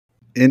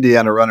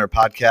Indiana Runner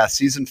Podcast,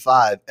 Season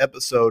 5,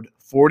 Episode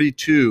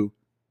 42,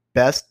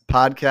 Best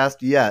Podcast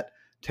Yet.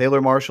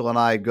 Taylor Marshall and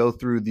I go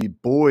through the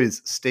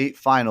boys' state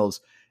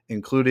finals,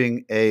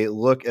 including a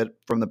look at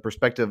from the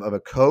perspective of a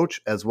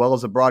coach as well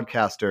as a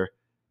broadcaster.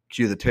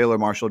 Cue the Taylor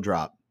Marshall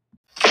drop.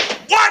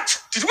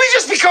 What? Did we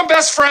just become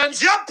best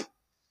friends? Yup.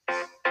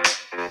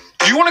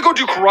 Do you want to go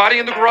do karate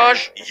in the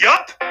garage?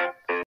 Yup.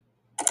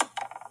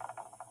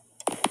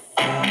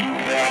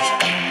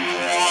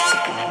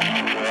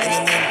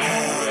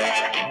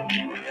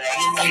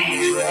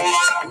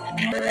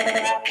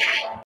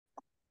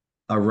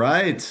 All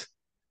right.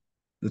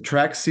 The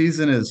track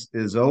season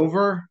is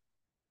over,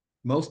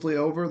 mostly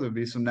over. There'll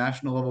be some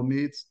national level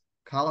meets.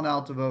 Colin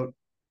Altivote,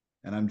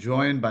 and I'm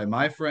joined by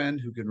my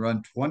friend who can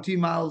run 20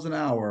 miles an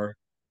hour,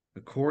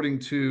 according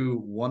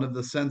to one of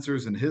the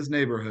sensors in his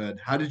neighborhood.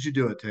 How did you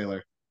do it,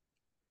 Taylor?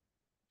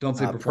 Don't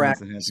say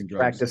performance-enhancing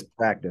drugs.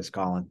 Practice,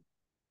 Colin.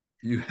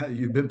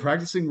 You've been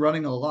practicing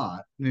running a lot.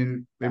 I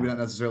mean, maybe not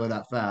necessarily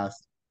that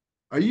fast.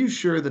 Are you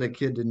sure that a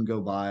kid didn't go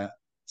by it?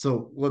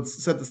 So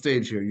let's set the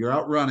stage here. You're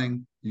out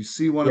running. You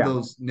see one of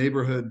those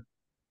neighborhood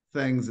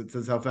things that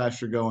says how fast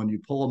you're going. You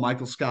pull a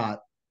Michael Scott.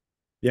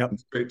 Yep.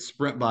 Straight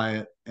sprint by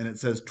it, and it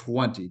says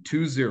 20,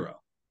 2-0.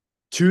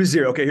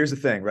 2-0. Okay, here's the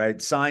thing,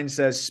 right? Sign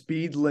says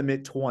speed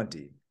limit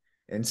 20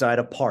 inside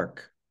a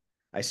park.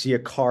 I see a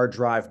car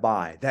drive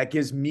by. That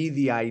gives me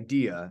the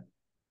idea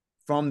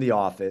from the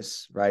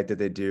office, right, that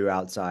they do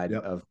outside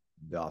of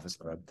the office.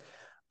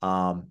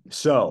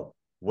 So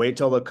wait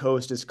till the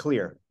coast is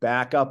clear.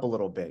 Back up a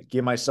little bit.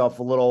 Give myself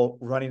a little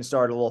running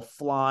start, a little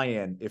fly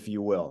in, if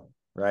you will,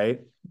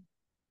 right?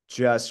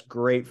 Just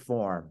great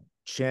form.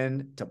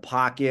 Chin to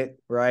pocket,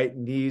 right?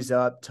 Knees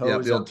up,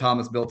 toes the up. old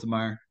Thomas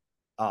Biltmeier.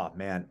 Oh,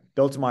 man.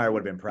 Biltmeier would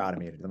have been proud of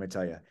me, let me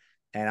tell you.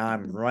 And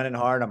I'm running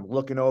hard. I'm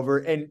looking over.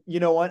 And you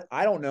know what?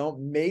 I don't know.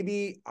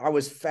 Maybe I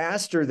was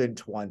faster than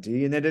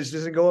 20, and then it just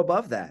doesn't go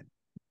above that.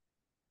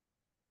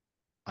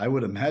 I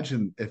would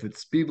imagine if it's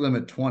speed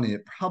limit 20,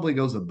 it probably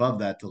goes above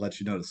that to let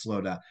you know to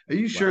slow down. Are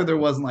you sure there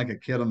wasn't like a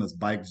kid on this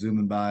bike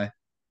zooming by?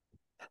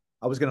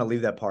 I was going to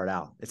leave that part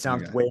out. It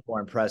sounds way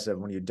more impressive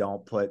when you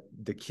don't put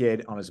the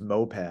kid on his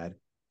moped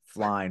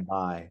flying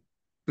by.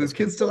 Does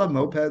kids still have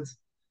mopeds?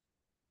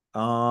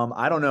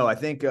 I don't know. I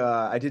think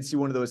I did see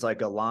one of those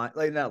like a lime,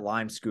 like not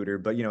lime scooter,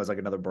 but it's like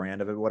another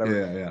brand of it, whatever.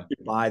 Yeah.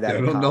 You buy that.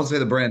 Don't say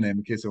the brand name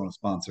in case they want to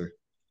sponsor.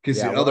 In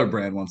case the other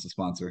brand wants to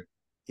sponsor.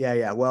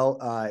 Yeah. Well,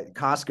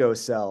 Costco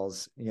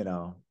sells,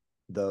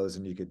 those,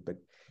 and you could, but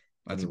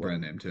that's a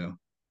brand name too.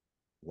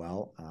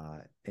 Well,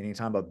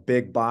 anytime a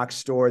big box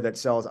store that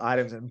sells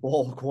items in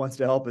bulk wants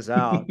to help us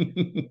out,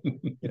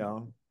 you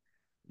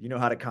know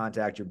how to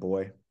contact your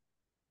boy.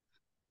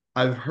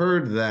 I've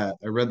heard that.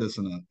 I read this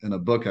in a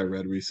book I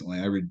read recently.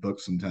 I read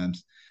books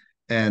sometimes,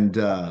 and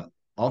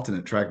often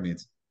at track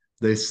meets.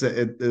 They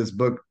said this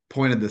book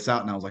pointed this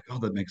out, and I was like, "Oh,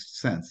 that makes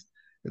sense."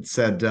 It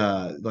said,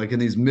 like in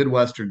these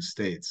Midwestern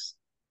states,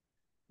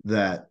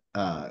 that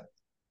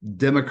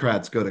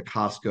Democrats go to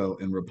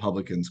Costco and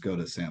Republicans go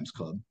to Sam's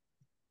Club.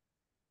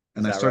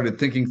 And I started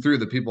thinking through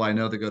the people I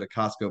know that go to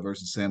Costco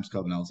versus Sam's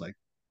Club, and I was like,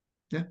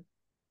 "Yeah,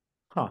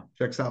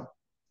 checks out."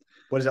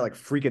 What is that, like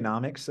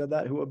Freakonomics said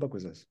that? What book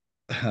was this?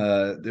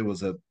 It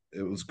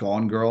was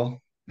Gone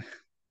Girl.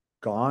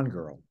 Gone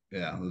Girl.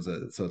 Yeah,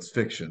 so it's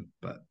fiction,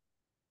 but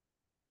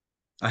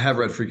I have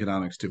read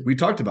Freakonomics too. We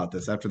talked about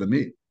this after the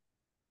meet.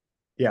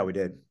 Yeah, we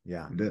did.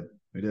 Yeah,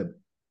 we did.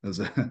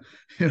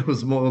 It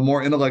was a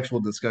more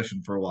intellectual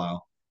discussion for a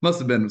while. Must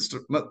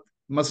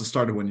have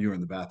started when you were in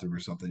the bathroom or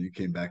something. You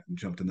came back and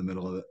jumped in the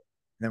middle of it.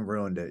 Then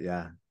ruined it.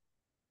 Yeah.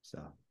 So.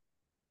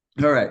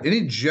 All right.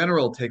 Any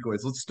general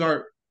takeaways?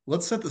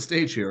 Let's set the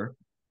stage here.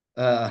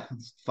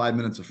 5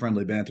 minutes of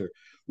friendly banter.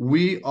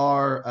 We're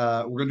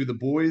going to do the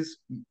boys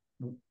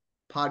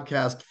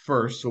podcast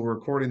first. So we're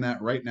recording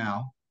that right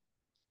now.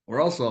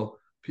 We're also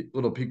a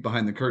little peek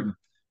behind the curtain.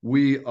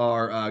 We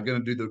are going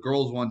to do the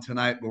girls one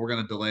tonight, but we're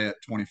going to delay it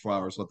 24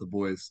 hours, let the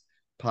boys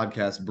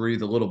podcast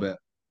breathe a little bit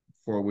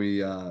before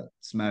we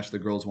smash the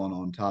girls one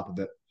on top of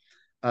it.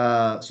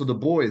 So the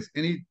boys,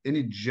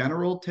 any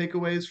general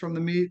takeaways from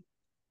the meet?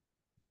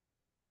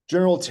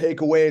 General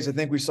takeaways, I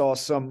think we saw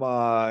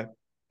some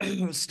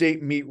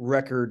state meet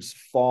records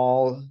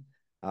fall.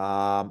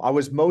 I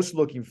was most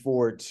looking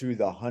forward to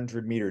the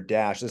 100-meter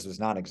dash. This was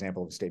not an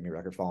example of a state meet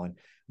record falling,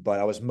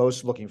 but I was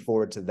most looking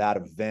forward to that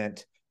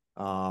event.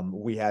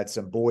 We had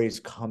some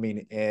boys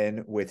coming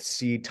in with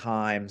seed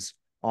times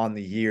on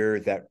the year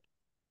that,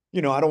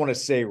 I don't want to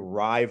say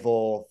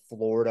rival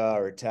Florida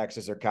or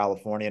Texas or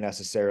California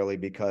necessarily,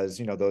 because,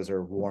 those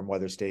are warm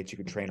weather states. You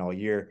can train all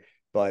year,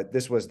 but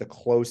this was the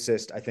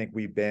closest I think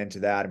we've been to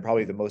that, and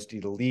probably the most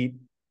elite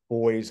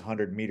boys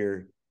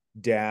 100-meter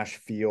dash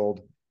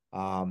field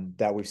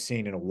that we've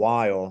seen in a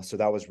while. So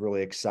that was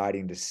really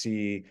exciting to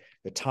see.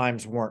 The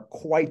times weren't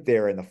quite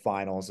there in the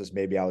finals as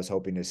maybe I was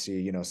hoping to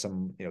see,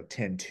 some,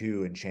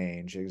 10-2 and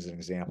change as an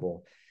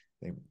example.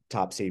 I think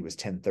top seed was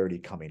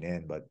 10-30 coming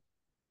in, but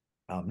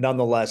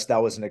nonetheless,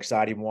 that was an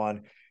exciting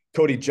one.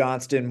 Cody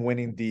Johnston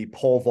winning the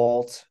pole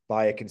vault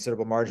by a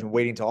considerable margin,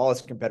 waiting till all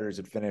his competitors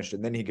had finished.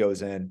 And then he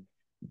goes in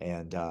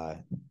and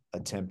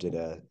attempted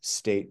a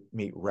state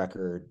meet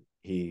record.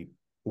 He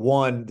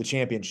won the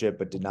championship,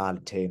 but did not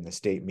attain the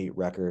state meet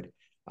record.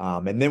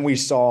 And then we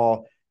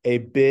saw a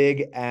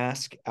big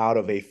ask out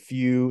of a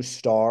few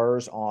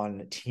stars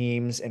on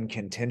teams in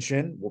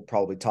contention. We'll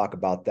probably talk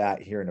about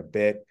that here in a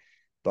bit,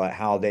 but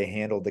how they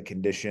handled the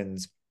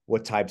conditions,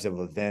 what types of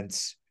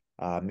events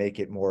make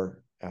it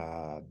more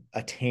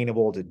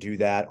attainable to do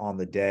that on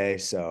the day.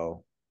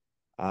 So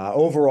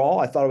overall,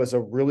 I thought it was a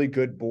really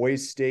good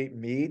boys state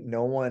meet.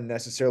 No one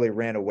necessarily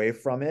ran away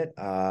from it,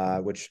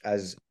 which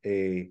as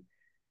a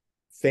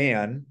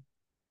fan,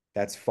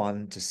 that's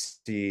fun to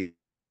see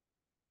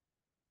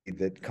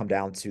that come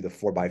down to the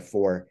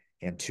 4x4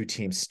 and two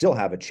teams still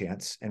have a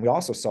chance. And we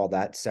also saw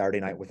that Saturday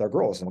night with our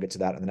girls, and we'll get to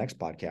that in the next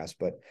podcast.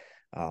 But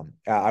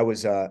I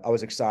was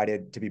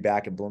excited to be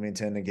back in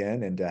Bloomington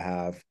again and to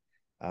have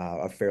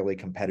a fairly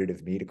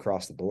competitive meet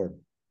across the board.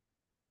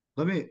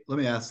 Let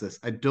me ask this.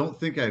 I don't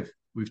think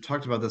we've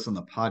talked about this on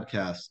the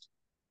podcast,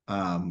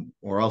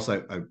 or else I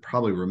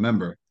probably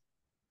remember.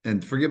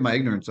 And forgive my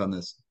ignorance on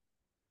this.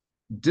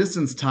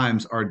 Distance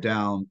times are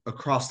down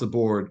across the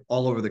board,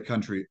 all over the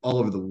country, all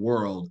over the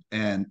world,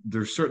 and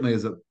there certainly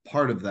is a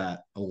part of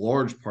that, a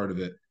large part of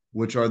it,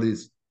 which are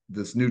this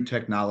new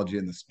technology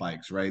in the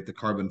spikes, right? The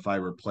carbon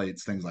fiber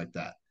plates, things like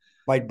that.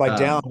 By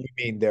down, you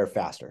mean they're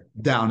faster.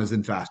 Down is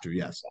in faster,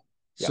 yes.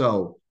 Yeah.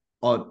 So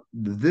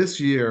this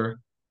year,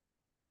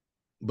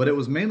 but it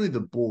was mainly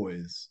the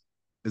boys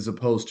as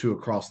opposed to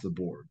across the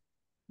board,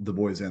 the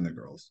boys and the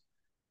girls.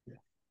 Yeah.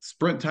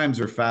 Sprint times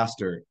are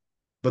faster,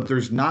 but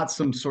there's not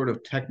some sort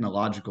of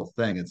technological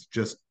thing. It's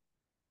just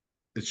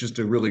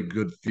a really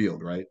good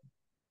field, right?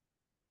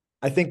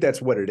 I think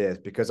that's what it is,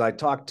 because I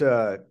talked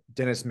to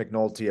Dennis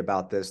McNulty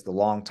about this, the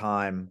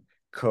longtime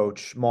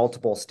coach,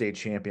 multiple state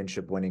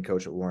championship winning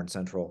coach at Warren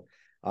Central,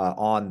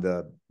 on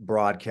the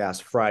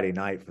broadcast Friday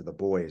night for the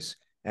boys.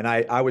 And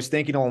I was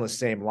thinking along the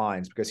same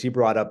lines, because he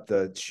brought up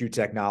the shoe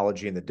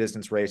technology and the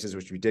distance races,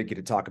 which we did get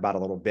to talk about a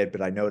little bit,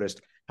 but I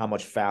noticed how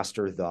much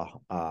faster the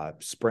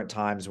sprint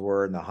times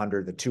were in the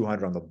 100, the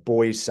 200 on the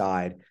boys'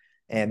 side.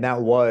 And that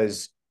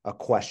was a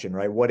question,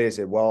 right? What is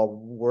it? Well,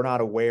 we're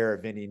not aware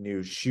of any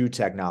new shoe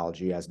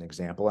technology, as an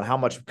example. And how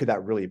much could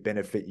that really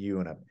benefit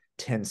you in a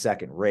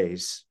 10-second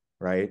race,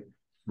 right?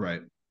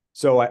 Right.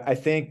 So I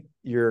think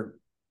your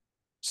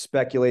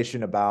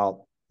speculation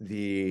about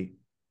the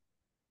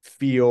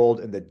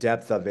field and the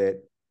depth of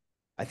it,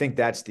 I think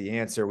that's the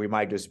answer. We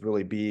might just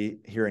really be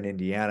here in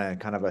Indiana,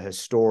 kind of a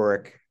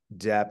historic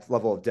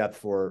level of depth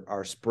for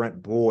our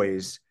sprint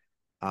boys.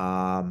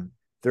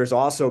 There's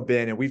also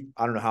been, and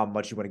I don't know how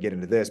much you want to get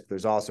into this, but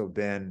there's also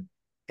been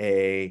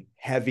a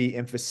heavy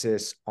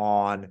emphasis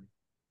on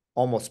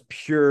almost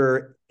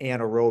pure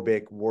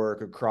anaerobic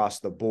work across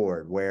the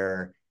board,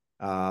 where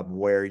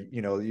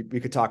we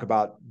could talk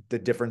about the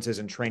differences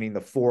in training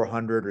the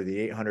 400 or the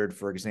 800,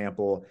 for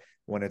example,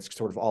 when it's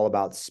sort of all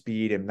about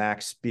speed and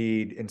max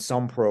speed in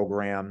some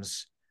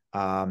programs,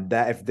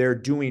 that if they're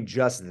doing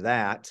just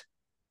that,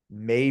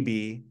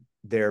 maybe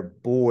their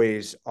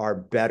boys are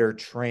better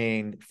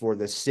trained for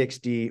the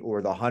 60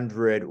 or the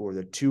 100 or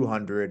the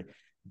 200,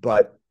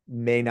 but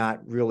may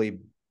not really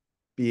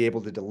be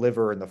able to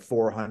deliver in the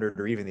 400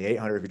 or even the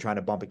 800 if you're trying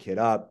to bump a kid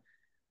up.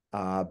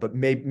 But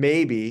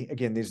maybe,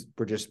 again,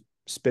 we're just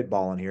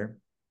spitballing here.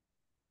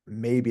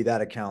 Maybe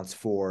that accounts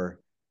for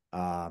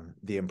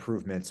the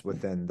improvements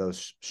within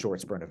those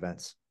short sprint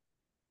events.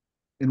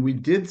 And we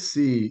did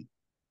see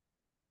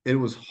it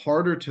was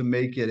harder to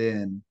make it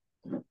in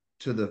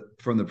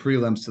from the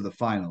prelims to the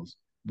finals.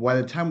 By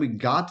the time we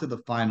got to the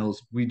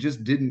finals, we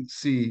just didn't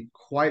see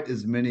quite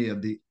as many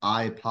of the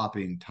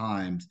eye-popping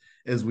times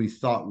as we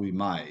thought we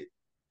might.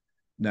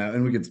 Now,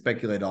 and we can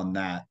speculate on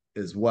that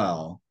as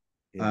well.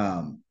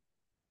 Yeah.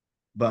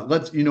 But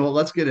let's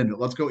get into it.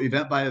 Let's go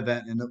event by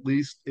event and at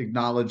least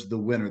acknowledge the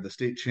winner, the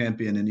state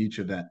champion in each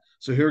event.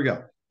 So here we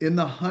go. In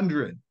the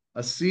 100,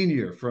 a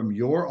senior from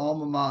your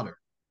alma mater,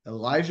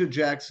 Elijah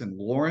Jackson,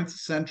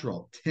 Lawrence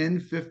Central,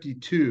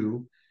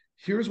 10:52.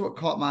 Here's what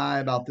caught my eye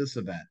about this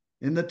event.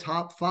 In the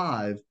top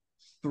 5,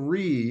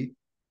 3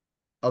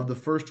 of the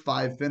first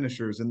 5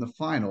 finishers in the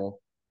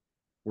final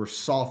were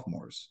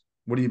sophomores.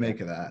 What do you make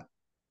of that?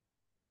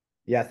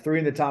 Yeah, 3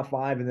 in the top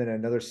 5, and then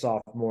another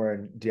sophomore,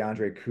 and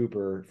DeAndre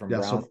Cooper from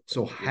Brown.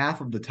 So half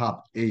of the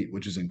top 8,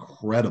 which is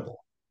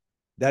incredible.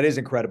 That is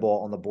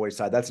incredible on the boys'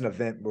 side. That's an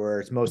event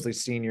where it's mostly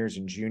seniors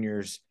and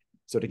juniors.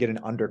 So to get an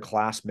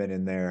underclassman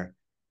in there,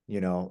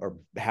 or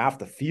half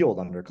the field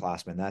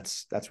underclassmen,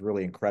 that's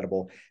really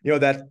incredible.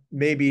 That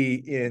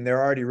maybe, and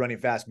they're already running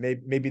fast.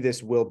 Maybe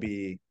this will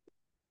be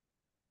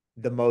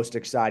the most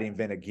exciting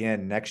event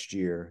again next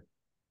year.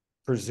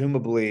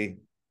 Presumably,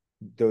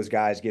 those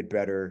guys get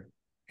better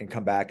and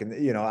come back, and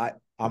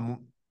I'm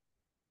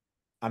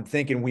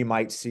thinking we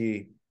might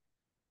see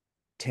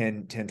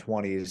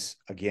 10-20s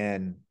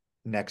again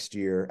next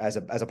year as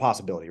a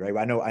possibility, right?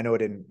 I know it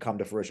didn't come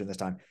to fruition this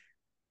time.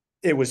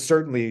 It was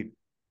certainly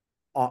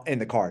in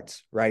the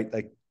cards, right?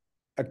 Like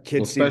A Well,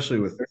 kid seems especially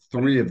with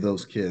three of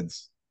those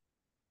kids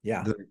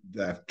yeah,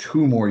 that have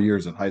 2 more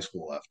years of high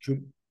school left.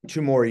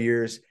 two more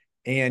years,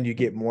 and you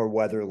get more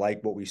weather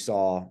like what we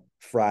saw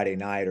Friday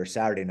night or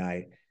Saturday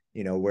night,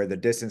 where the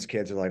distance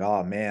kids are like,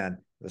 oh man,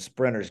 the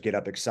sprinters get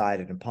up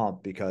excited and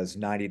pumped because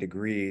 90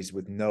 degrees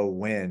with no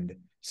wind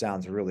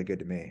sounds really good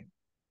to me.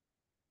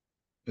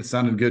 It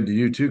sounded good to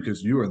you too,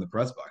 because you were in the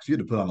press box. You had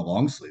to put on a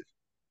long sleeve.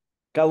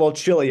 Got a little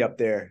chilly up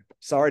there.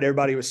 Sorry to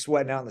everybody who was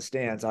sweating out in the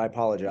stands. I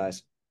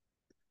apologize.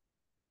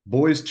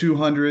 Boys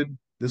 200.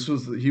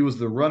 He was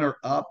the runner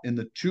up in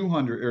the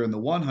 200 or in the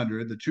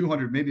 100. The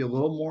 200 maybe a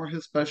little more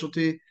his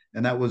specialty,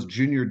 and that was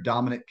junior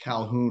Dominic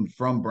Calhoun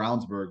from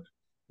Brownsburg,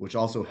 which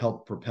also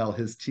helped propel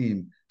his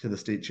team to the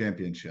state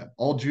championship.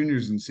 All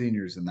juniors and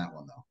seniors in that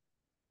one though.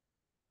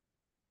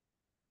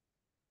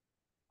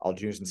 All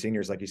juniors and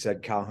seniors, like you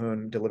said,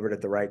 Calhoun delivered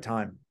at the right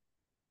time.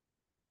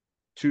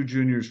 Two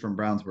juniors from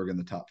Brownsburg in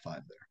the top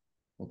five there.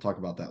 We'll talk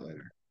about that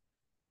later.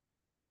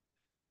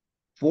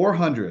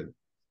 400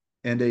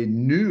 and a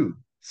new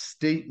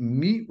state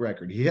meet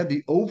record. He had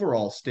the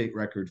overall state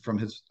record from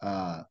his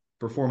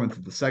performance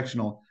at the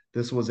sectional.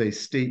 This was a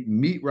state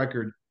meet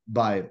record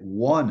by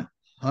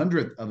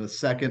 1/100th of a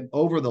second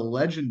over the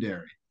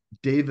legendary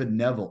David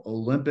Neville,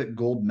 Olympic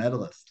gold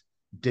medalist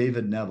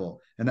David Neville.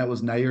 And that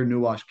was Nair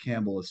Nuwash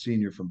Campbell, a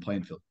senior from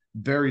Plainfield.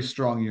 Very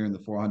strong year in the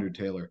 400,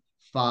 Taylor.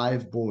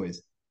 Five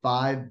boys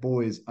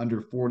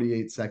under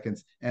 48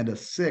 seconds, and a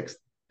sixth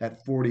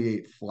at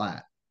 48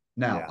 flat.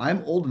 Now, Yeah.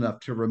 I'm old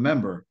enough to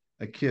remember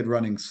a kid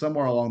running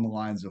somewhere along the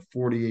lines of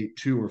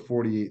 48.2 or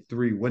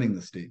 48.3 winning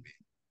the state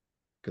meet,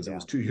 because it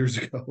was 2 years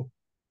ago.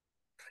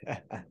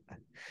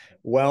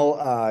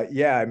 Well,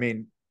 yeah, I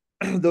mean,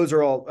 those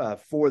are all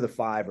 4 of the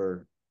 5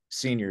 are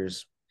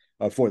seniors,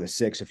 4 of the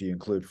 6 if you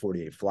include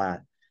 48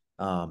 flat.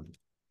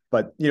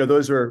 But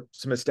those are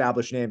some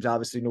established names.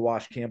 Obviously,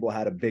 Nawash Campbell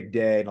had a big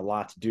day and a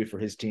lot to do for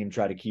his team,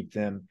 try to keep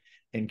them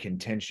in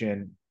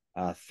contention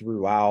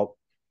throughout.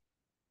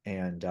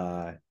 And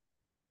again,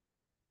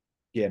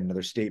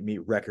 another state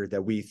meet record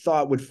that we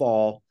thought would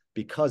fall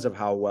because of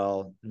how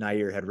well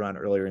Nair had run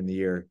earlier in the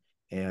year,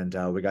 and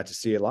we got to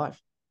see it live.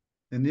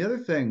 And the other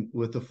thing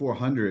with the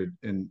 400,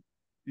 and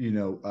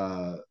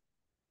Nair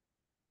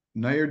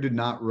did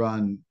not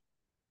run,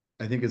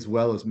 I think, as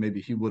well as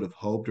maybe he would have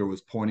hoped or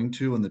was pointing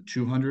to in the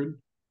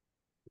 200.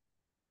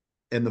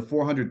 And the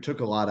 400 took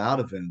a lot out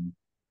of him,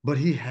 but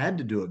he had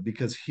to do it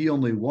because he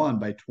only won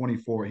by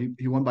 24.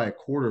 He won by a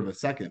quarter of a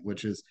second,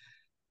 which is,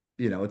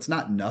 it's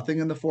not nothing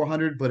in the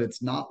 400, but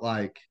it's not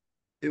like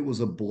it was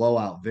a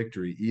blowout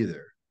victory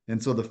either.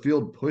 And so the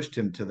field pushed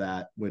him to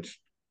that, which,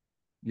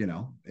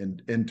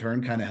 in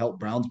turn kind of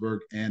helped Brownsburg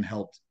and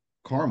helped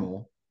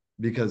Carmel,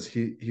 because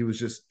he was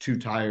just too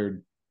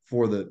tired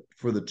for the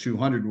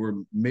 200, where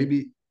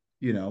maybe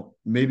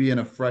in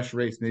a fresh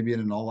race, maybe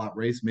in an all-out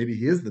race, maybe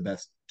he is the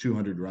best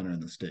 200 runner in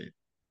the state.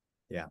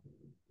 Yeah.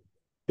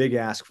 Big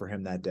ask for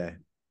him that day.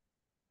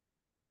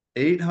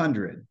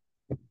 800.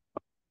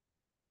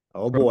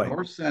 Oh boy.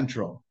 North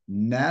Central,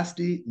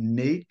 nasty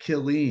Nate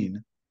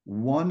Killeen,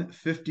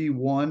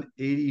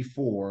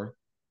 151.84.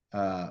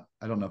 I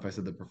don't know if I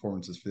said the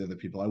performances for the other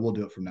people. I will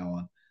do it from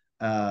now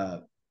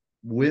on.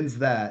 Wins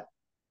that.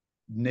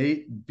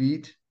 Nate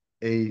beat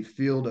a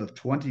field of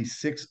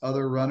 26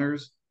 other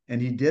runners,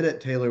 and he did it,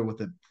 Taylor, with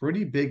a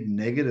pretty big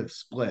negative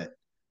split,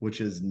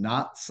 which is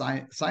not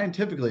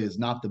scientifically is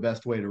not the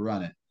best way to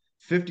run it.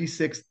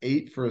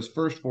 56.8 for his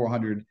first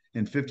 400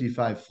 and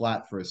 55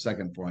 flat for his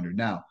second 400.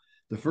 Now,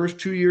 the first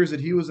 2 years that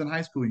he was in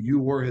high school, you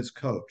were his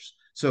coach.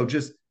 So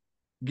just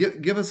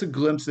give us a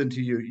glimpse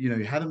into you.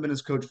 You haven't been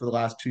his coach for the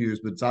last 2 years,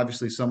 but it's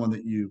obviously someone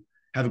that you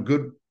have a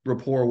good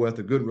rapport with,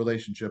 a good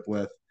relationship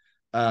with.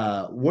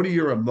 What are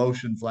your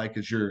emotions like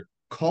as you're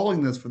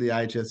calling this for the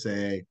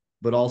IHSAA,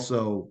 but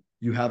also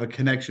you have a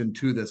connection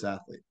to this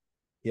athlete?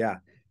 Yeah.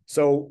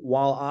 So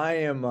while I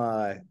am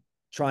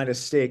trying to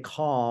stay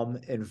calm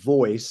and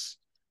voice,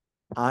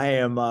 I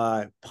am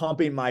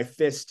pumping my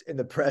fist in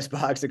the press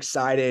box,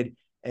 excited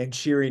and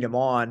cheering him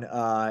on.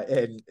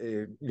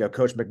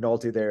 Coach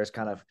McNulty there is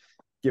kind of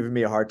giving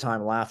me a hard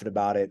time laughing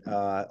about it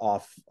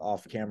off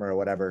camera or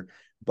whatever.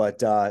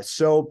 But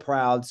so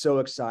proud, so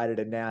excited,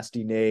 and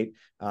nasty Nate.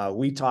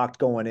 We talked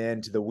going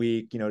into the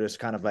week, just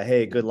kind of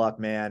hey, good luck,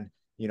 man.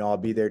 I'll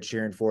be there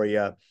cheering for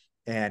you.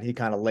 And he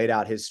kind of laid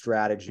out his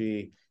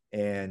strategy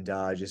and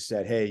just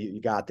said, hey, you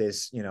got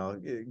this,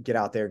 get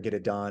out there, get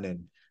it done.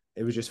 And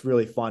it was just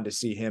really fun to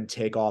see him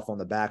take off on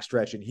the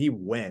backstretch, and he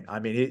went. I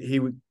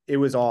mean, it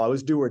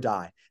was do or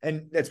die.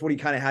 And that's what he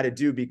kind of had to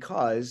do,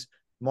 because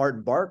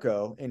Martin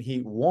Barco in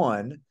heat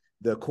 1,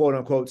 the quote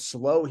unquote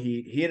slow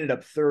heat, he ended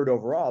up 3rd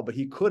overall, but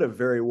he could have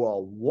very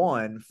well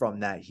won from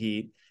that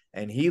heat,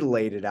 and he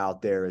laid it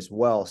out there as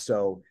well.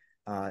 So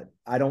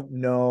I don't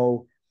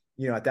know,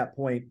 at that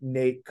point,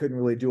 Nate couldn't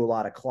really do a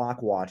lot of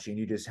clock watching.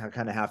 You just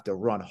kind of have to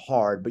run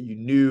hard, but you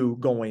knew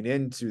going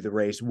into the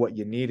race what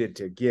you needed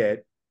to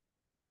get.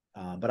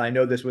 But I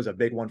know this was a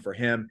big one for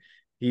him.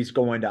 He's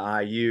going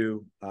to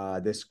IU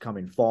this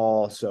coming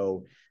fall,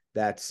 so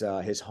that's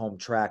his home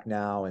track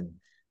now. And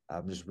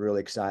I'm just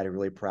really excited,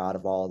 really proud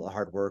of all the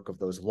hard work of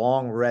those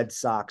long red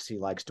socks he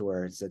likes to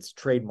wear. It's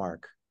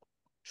trademark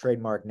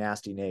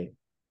Nasty Nate. You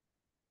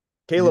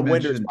Caleb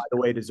Winters, by mentioned, the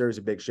way, deserves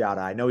a big shout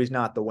out. I know he's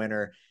not the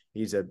winner.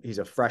 He's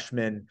a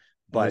freshman,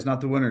 well, he's but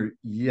not the winner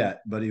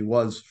yet, but he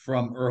was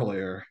from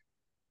earlier. And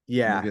we'll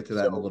yeah. get to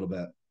that in a So little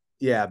bit.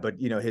 yeah, but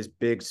his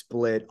big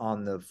split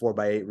on the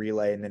 4x8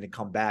 relay and then to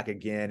come back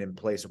again and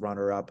place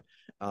runner up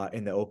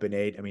in the open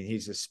 8. I mean,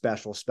 he's a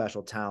special,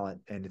 special talent,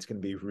 and it's going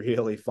to be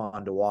really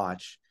fun to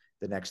watch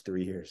the next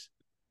 3 years.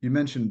 You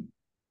mentioned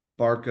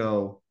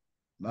Barco,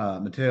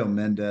 Mateo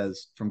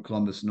Mendez from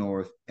Columbus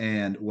North,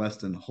 and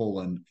Weston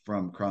Holland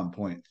from Crown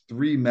Point.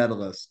 3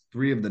 medalists,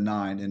 3 of the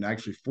 9, and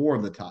actually 4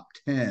 of the top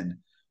 10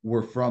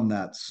 were from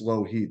that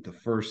slow heat, the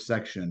first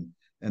section,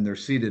 and they're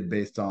seeded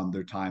based on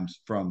their times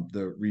from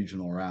the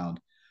regional round.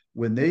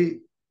 When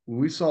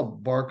we saw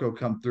Barco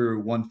come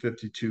through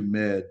 152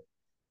 mid,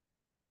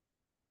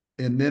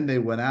 and then they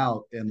went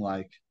out in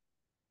like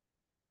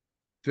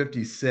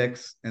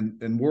 56,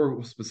 and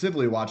we're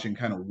specifically watching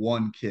kind of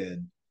one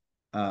kid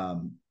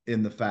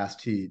in the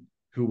fast heat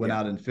who went Yeah.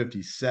 out in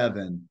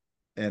 57,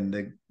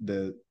 and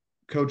the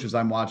coaches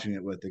I'm watching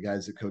it with, the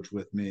guys that coach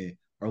with me,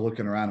 are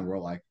looking around and we're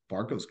like,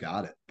 Barco's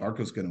got it.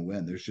 Barco's going to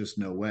win. There's just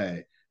no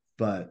way.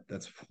 But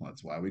that's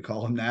why we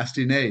call him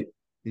Nasty Nate.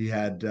 He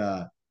had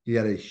a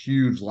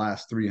huge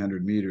last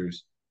 300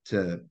 meters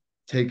to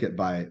take it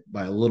by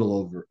a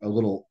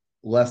little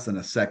less than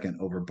a second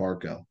over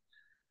Barco.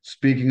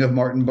 Speaking of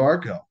Martin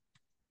Barco,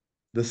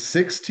 the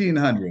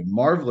 1600,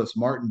 marvelous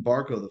Martin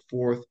Barco, the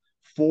fourth,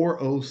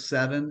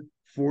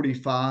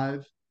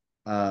 4:07:45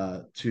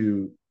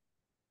 to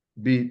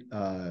beat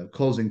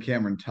closing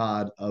Cameron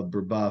Todd of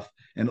Brebeuf,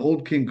 and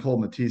Old King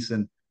Cole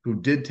Matthiessen,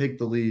 who did take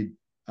the lead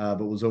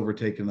but was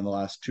overtaken in the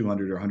last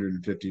 200 or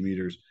 150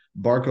 meters.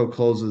 Barco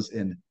closes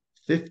in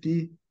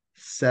 57-2.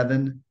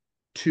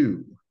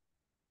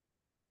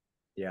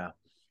 Yeah.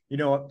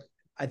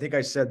 I think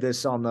I said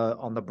this on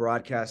the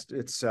broadcast.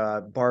 It's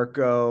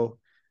Barco,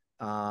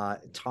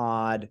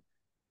 Todd.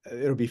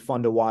 It'll be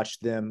fun to watch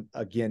them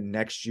again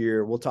next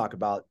year. We'll talk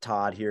about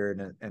Todd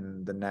here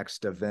in the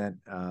next event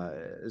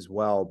as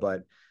well.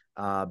 But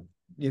a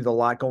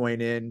lot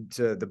going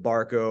into the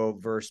Barco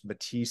versus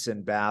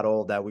Matthiessen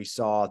battle that we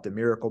saw at the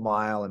Miracle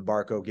Mile, and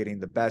Barco getting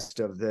the best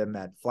of them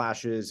at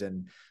flashes,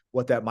 and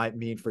what that might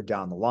mean for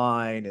down the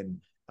line.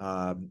 And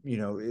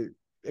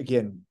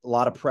again, a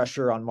lot of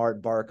pressure on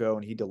Martin Barco,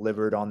 and he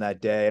delivered on that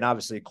day. And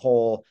obviously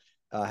Cole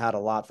had a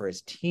lot for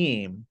his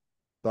team,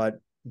 but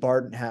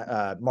Martin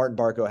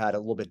Barco had a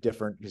little bit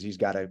different because he's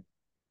got to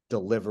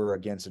deliver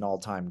against an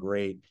all-time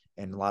great,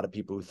 and a lot of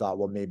people who thought,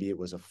 well, maybe it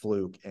was a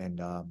fluke,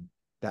 and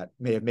that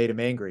may have made him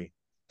angry.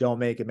 Don't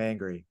make him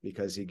angry,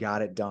 because he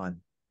got it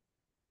done.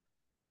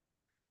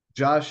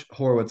 Josh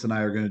Horowitz and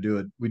I are going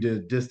to we did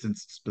a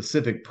distance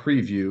specific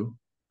preview,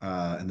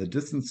 and the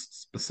distance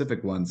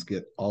specific ones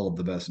get all of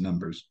the best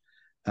numbers.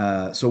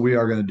 So we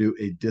are going to do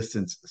a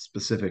distance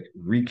specific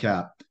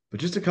recap, but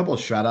just a couple of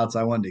shout outs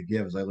I wanted to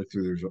give as I look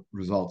through the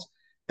results.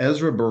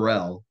 Ezra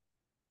Burrell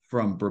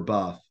from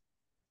Brebeuf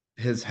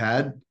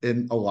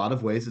in a lot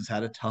of ways, has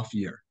had a tough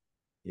year.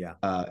 Yeah.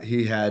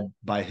 He had,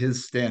 by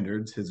his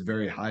standards, his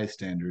very high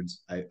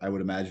standards, I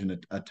would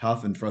imagine a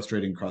tough and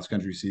frustrating cross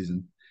country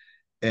season.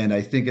 And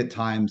I think at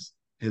times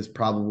has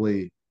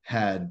probably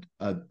had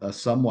a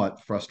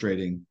somewhat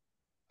frustrating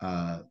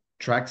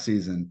track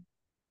season.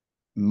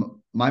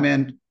 My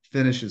man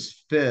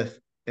finishes 5th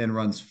and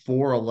runs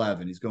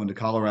 4:11. He's going to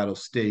Colorado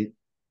State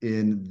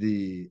in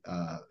the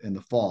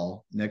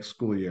fall next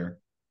school year,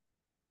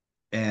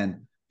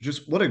 and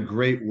just what a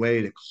great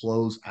way to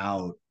close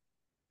out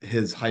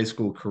his high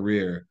school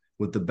career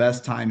with the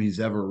best time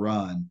he's ever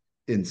run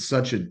in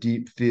such a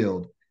deep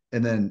field.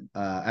 And then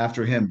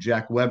after him,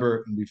 Jack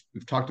Weber, and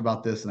we've talked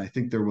about this, and I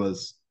think there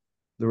was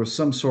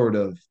some sort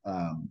of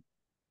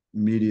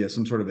media,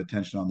 some sort of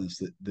attention on this,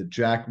 that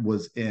Jack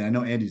was in. I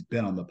know Andy's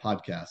been on the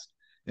podcast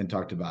and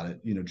talked about it.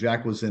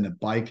 Jack was in a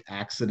bike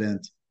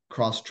accident,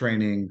 cross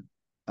training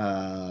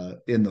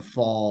in the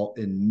fall,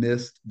 and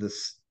missed the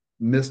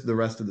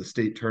rest of the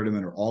state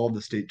tournament, or all of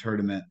the state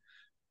tournament,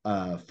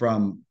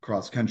 from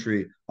cross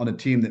country, on a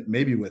team that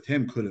maybe with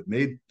him could have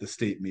made the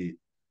state meet.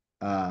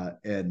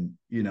 And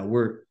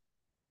we're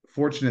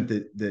fortunate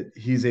that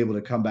he's able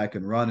to come back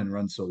and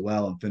run so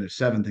well and finish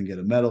 7th and get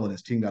a medal, and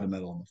his team got a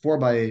medal on the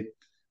 4x8.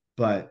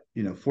 But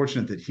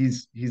fortunate that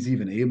he's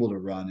even able to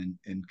run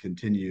and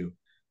continue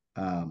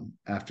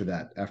after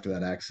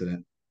that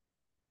accident.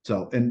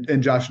 So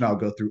and Josh and I'll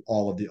go through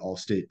all of the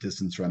all-state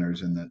distance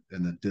runners in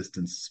the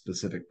distance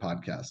specific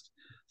podcast.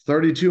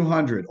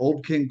 3,200,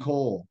 Old King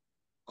Cole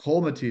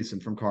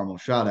Matthiessen from Carmel,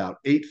 shout out,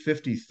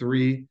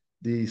 8:53,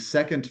 the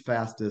second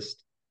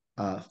fastest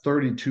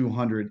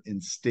 3,200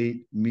 in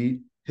state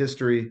meet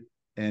history,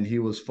 and he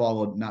was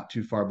followed not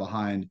too far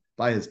behind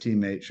by his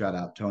teammate, shout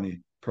out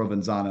Tony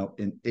Provenzano,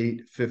 in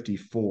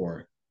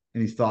 8:54.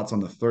 Any thoughts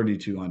on the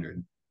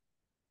 3,200?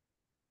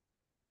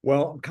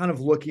 Well, I'm kind of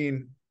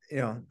looking, I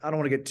don't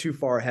want to get too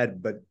far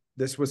ahead, but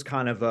this was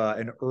kind of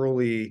an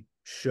early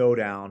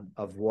showdown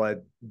of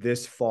what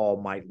this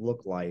fall might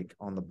look like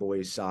on the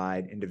boys'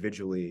 side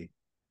individually.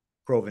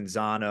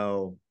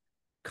 Provenzano,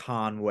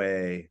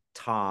 Conway,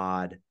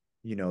 Todd,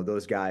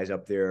 those guys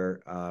up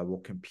there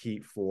will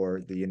compete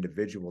for the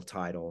individual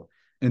title.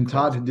 And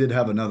Todd did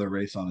have another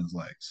race on his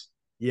legs.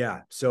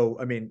 Yeah. So,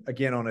 I mean,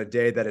 again, on a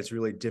day that it's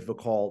really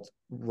difficult,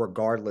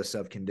 regardless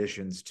of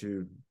conditions,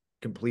 to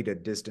complete a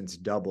distance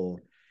double,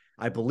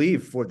 I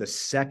believe for the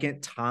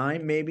second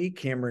time, maybe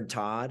Cameron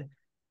Todd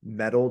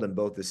medaled in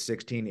both the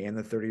 16 and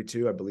the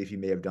 32. I believe he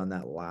may have done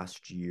that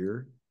last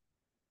year.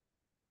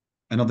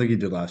 I don't think he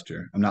did last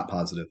year. I'm not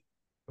positive.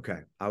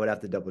 Okay. I would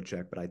have to double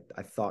check, but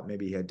I thought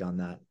maybe he had done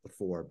that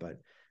before, but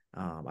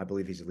I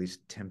believe he's at least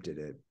attempted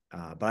it.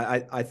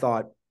 But I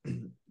thought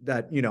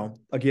that,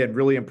 again,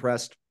 really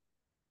impressed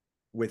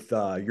with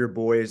your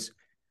boys,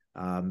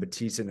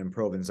 Matisse and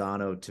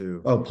Provenzano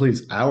to. Oh,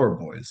 please. Our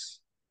boys.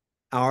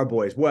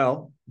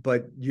 Well,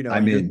 but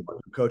I mean,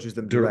 coaches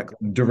them directly.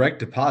 Direct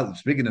deposit.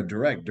 Speaking of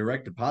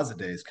direct deposit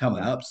day is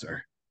coming up,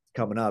 sir.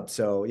 Coming up.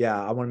 So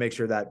yeah, I want to make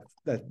sure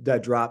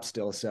that drops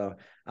still. So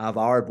of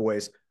our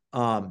boys,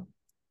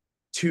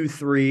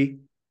 2-3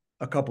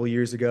 a couple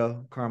years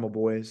ago, Carmel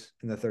boys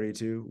in the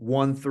 32,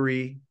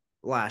 1-3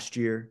 last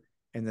year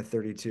in the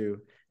 32,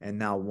 and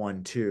now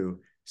 1-2.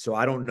 So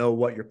I don't know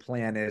what your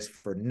plan is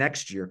for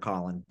next year,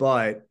 Colin,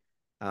 but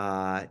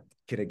can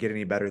it get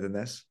any better than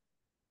this?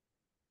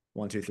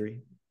 1, 2, 3. Is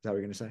that what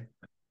you're going to say?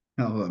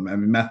 No, I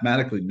mean,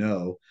 mathematically,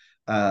 no.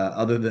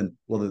 Other than,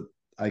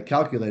 I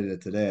calculated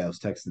it today. I was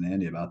texting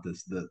Andy about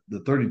this. The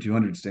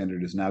 3,200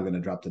 standard is now going to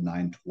drop to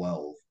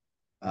 912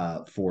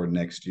 for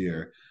next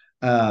year.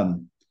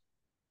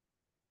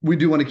 We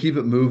do want to keep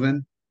it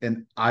moving.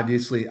 And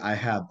obviously, I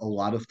have a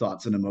lot of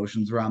thoughts and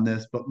emotions around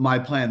this. But my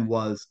plan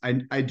was,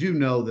 I do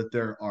know that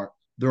there are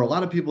a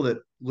lot of people that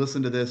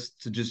listen to this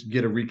to just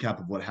get a recap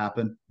of what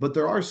happened. But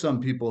there are some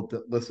people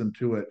that listen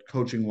to it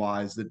coaching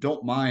wise that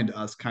don't mind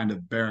us kind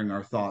of bearing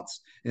our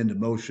thoughts and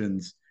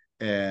emotions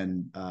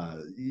and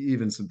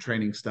even some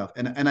training stuff.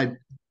 And I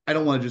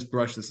don't want to just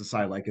brush this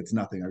aside like it's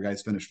nothing. Our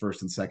guys finished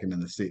first and second in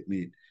the state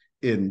meet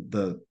in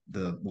the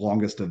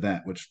longest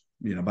event, which,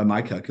 by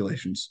my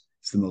calculations,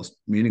 it's the most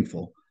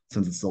meaningful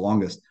since it's the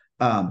longest.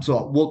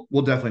 So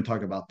we'll definitely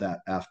talk about that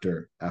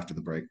after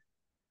the break.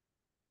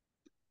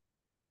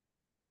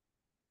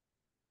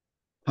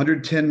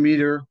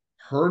 110-meter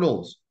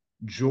hurdles.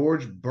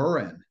 George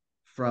Burren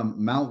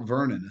from Mount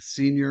Vernon, a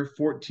senior,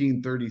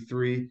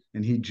 14:33,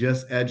 and he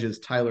just edges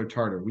Tyler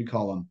Tartar. We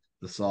call him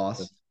the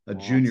Sauce, a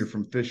junior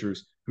from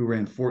Fishers who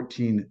ran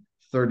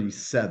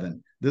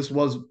 14:37. This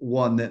was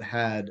one that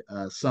had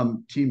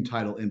some team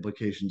title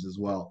implications as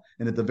well.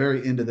 And at the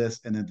very end of this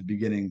and at the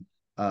beginning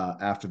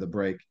after the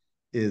break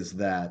is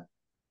that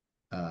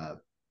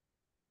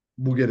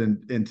we'll get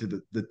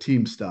into the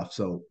team stuff.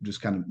 So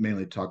just kind of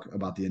mainly talk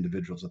about the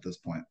individuals at this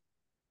point.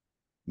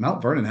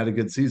 Mount Vernon had a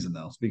good season,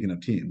 though. Speaking of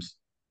teams.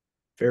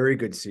 Very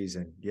good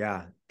season.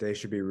 Yeah, they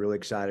should be really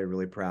excited,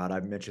 really proud.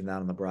 I've mentioned that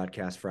on the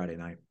broadcast Friday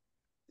night.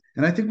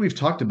 And I think we've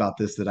talked about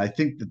this, that I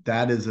think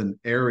that is an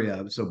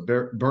area. So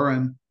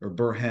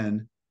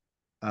Burren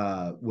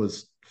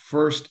was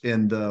first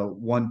in the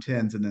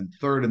 110s and then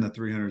third in the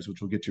 300s,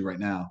 which we'll get to right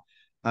now.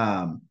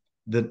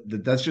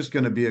 That's just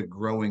going to be a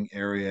growing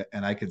area.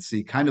 And I could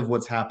see kind of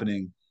what's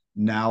happening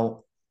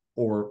now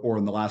or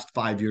in the last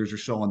 5 years or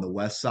so on the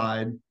west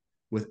side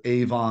with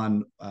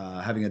Avon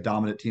having a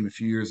dominant team a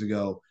few years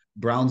ago,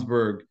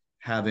 Brownsburg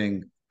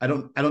having, I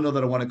don't know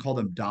that I want to call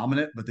them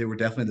dominant, but they were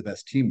definitely the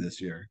best team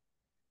this year.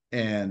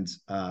 And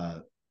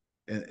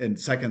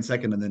second,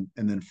 and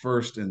then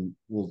first, and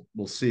we'll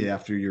see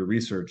after your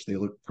research, they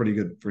look pretty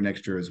good for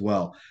next year as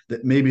well.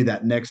 That maybe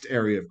that next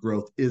area of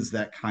growth is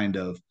that kind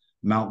of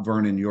Mount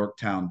Vernon,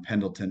 Yorktown,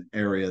 Pendleton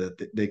area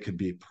that they could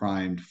be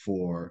primed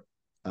for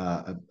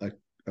a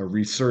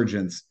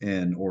resurgence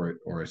in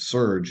or a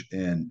surge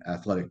in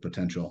athletic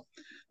potential.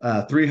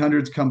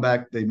 300s come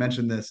back. They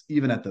mentioned this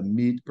even at the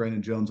meet.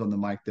 Brandon Jones on the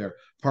mic there.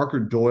 Parker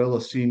Doyle,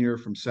 a senior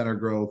from Center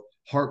Grove.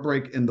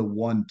 Heartbreak in the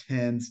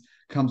 110s,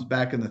 comes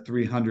back in the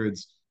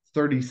 300s,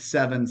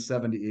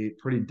 37-78,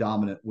 pretty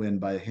dominant win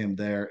by him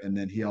there. And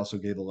then he also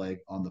gave a leg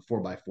on the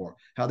 4x4.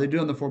 How they do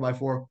on the 4x4,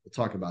 we'll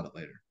talk about it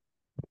later.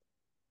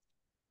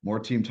 More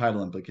team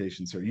title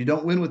implications here. You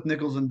don't win with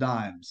nickels and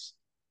dimes.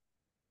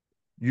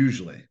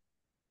 Usually.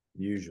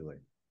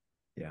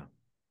 Yeah.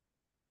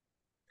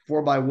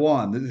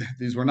 4x1.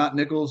 These were not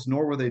nickels,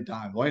 nor were they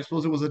dimes. Well, I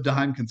suppose it was a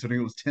dime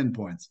considering it was 10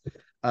 points.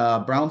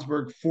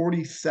 Brownsburg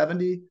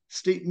 40-70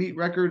 state meet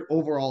record,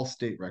 overall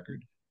state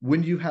record.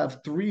 When you have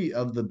three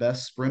of the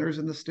best sprinters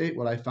in the state,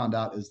 what I found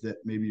out is that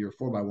maybe your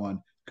 4x1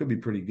 could be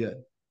pretty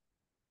good.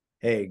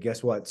 Hey,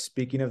 guess what?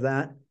 Speaking of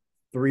that,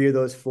 3 of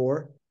those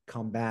 4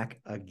 come back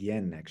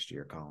again next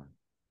year, Colin.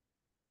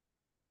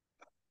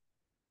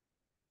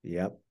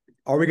 Yep.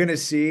 Are we going to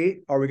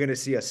see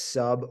a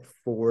sub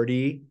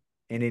 40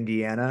 in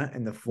Indiana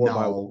in the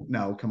 4x1?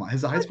 No, come on.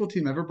 Has the high school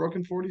team ever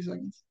broken 40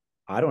 seconds?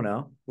 I don't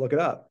know. Look it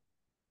up.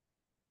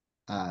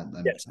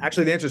 Yes.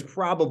 Actually, the answer is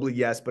probably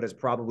yes, but it's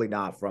probably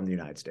not from the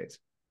United States.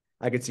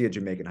 I could see a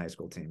Jamaican high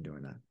school team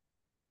doing that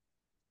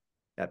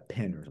at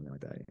Penn or something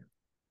like that.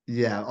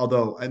 Yeah,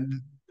 although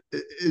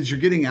as you're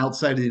getting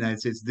outside of the United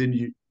States,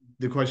 then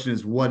the question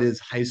is, what is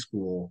high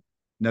school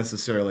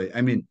necessarily?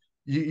 I mean,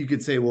 you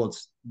could say, well,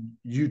 it's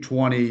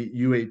U20,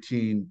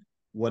 U18, Yeah,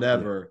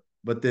 whatever,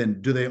 but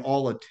then do they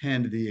all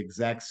attend the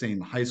exact same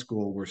high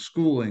school where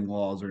schooling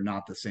laws are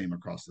not the same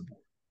across the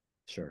board?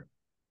 sure.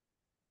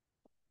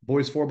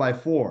 Boys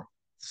 4x4,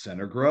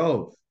 Center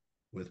Grove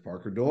with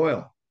Parker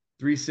Doyle.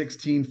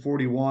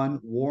 316.41.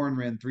 Warren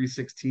ran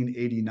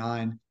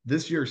 316.89.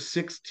 This year,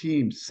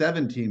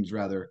 seven teams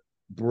rather,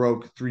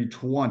 broke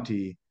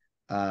 320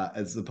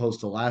 as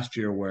opposed to last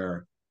year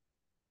where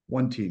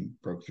one team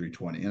broke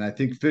 320. And I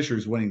think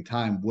Fisher's winning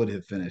time would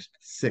have finished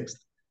sixth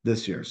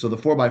this year. So the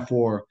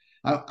 4x4,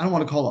 I don't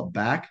want to call it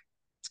back.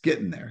 It's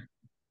getting there.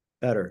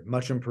 Better,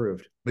 much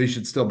improved. But you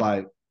should still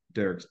buy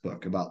Derek's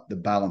book about the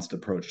balanced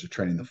approach to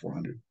training the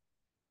 400.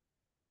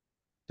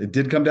 It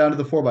did come down to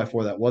the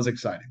 4x4. That was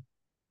exciting.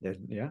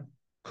 Yeah.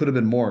 Could have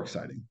been more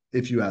exciting,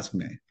 if you ask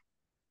me.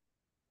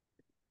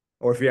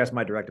 Or if you ask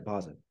my direct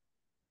deposit.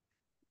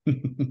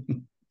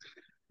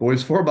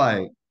 Boys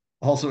 4x,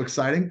 also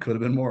exciting. Could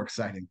have been more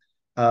exciting.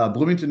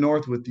 Bloomington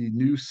North with the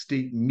new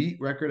state meet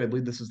record. I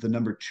believe this is the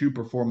number 2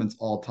 performance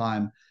all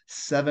time.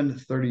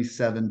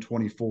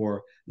 7:37.24.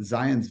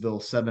 Zionsville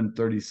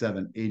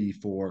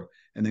 7:37.84.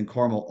 And then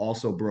Carmel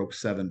also broke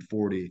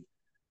 7:40.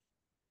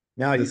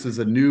 Now, This is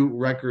a new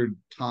record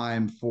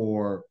time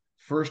for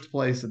first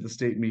place at the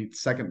state meet,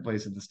 second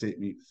place at the state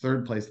meet,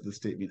 third place at the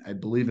state meet. I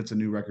believe it's a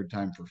new record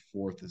time for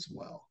fourth as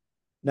well.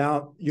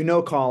 Now,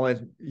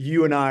 Colin,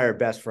 you and I are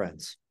best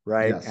friends,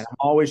 right? Yes. And I'm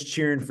always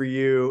cheering for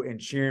you and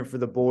cheering for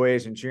the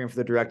boys and cheering for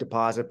the direct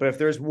deposit. But if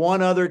there's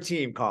one other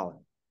team, Colin,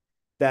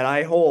 that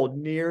I hold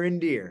near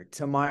and dear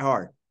to my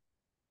heart,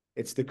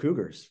 it's the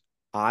Cougars.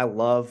 I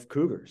love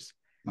Cougars.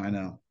 I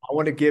know. I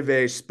want to give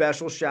a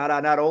special shout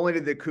out. Not only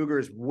did the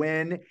Cougars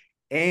win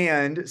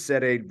and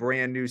set a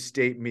brand new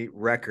state meet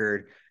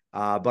record,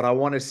 but I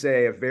want to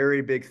say a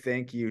very big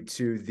thank you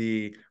to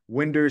the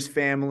Winders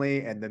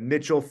family and the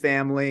Mitchell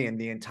family and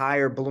the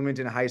entire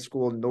Bloomington High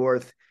School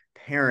North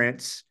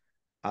parents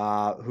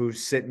who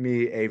sent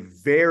me a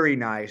very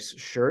nice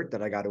shirt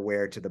that I got to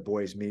wear to the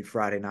boys' meet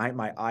Friday night,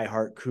 my I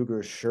Heart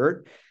Cougars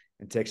shirt,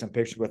 and take some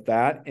pictures with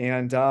that.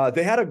 And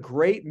they had a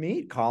great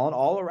meet, Colin,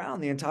 all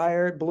around the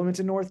entire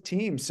Bloomington North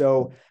team.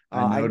 So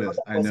I noticed.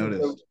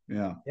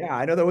 Yeah. Yeah,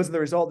 I know that wasn't the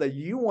result that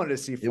you wanted to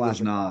see. It was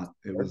not.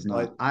 It was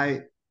not.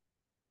 I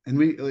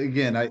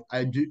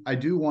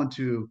do want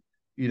to,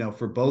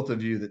 for both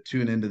of you that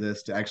tune into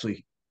this to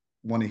actually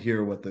want to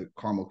hear what the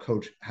Carmel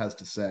coach has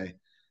to say.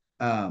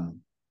 I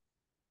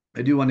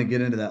do want to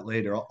get into that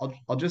later.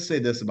 I'll just say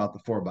this about the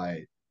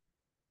 4x8.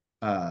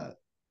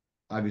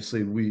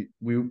 Obviously we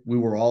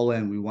were all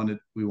in. We wanted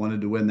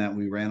to win that.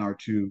 We ran our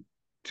two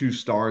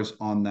stars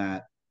on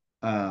that.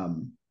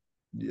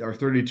 Our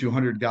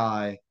 3,200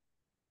 guy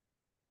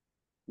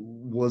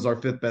was our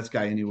fifth best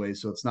guy anyway,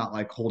 so it's not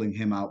like holding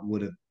him out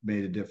would have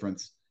made a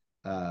difference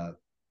on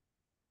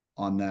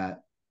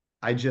that.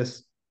 I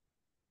just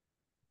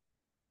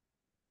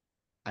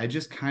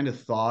kind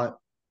of thought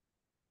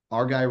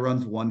our guy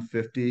runs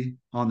 150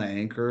 on the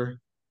anchor,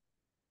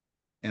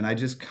 and I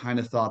just kind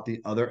of thought the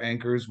other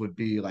anchors would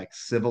be like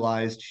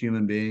civilized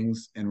human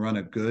beings and run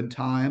a good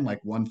time,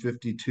 like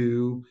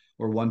 152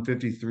 or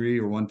 153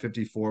 or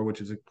 154, which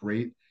is a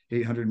great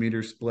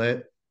 800-meter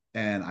split.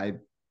 And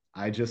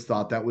I just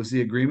thought that was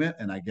the agreement,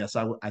 and I guess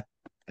I thought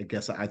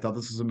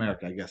this was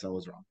America. I guess I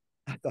was wrong.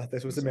 I thought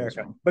this was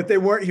America, but they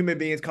weren't human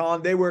beings,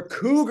 Colin. They were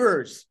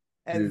Cougars,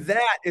 and Dude,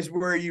 that is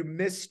where you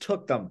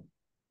mistook them.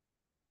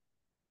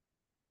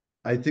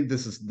 I think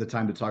this is the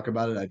time to talk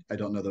about it. I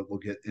don't know that we'll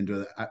get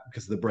into it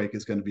because the break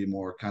is going to be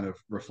more kind of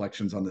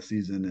reflections on the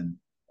season and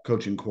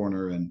coaching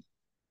corner and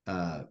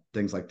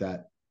things like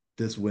that.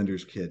 This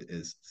Winders kid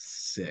is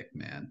sick,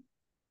 man.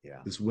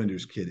 Yeah. This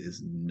Winders kid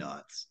is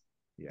nuts.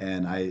 Yeah.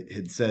 And I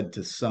had said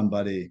to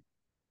somebody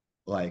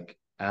like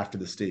after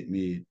the state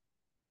meet,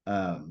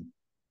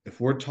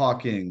 if we're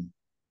talking,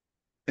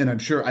 and I'm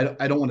sure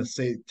I don't want to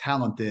say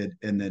talented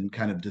and then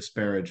kind of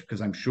disparage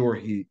because I'm sure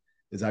he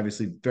is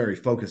obviously very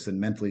focused and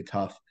mentally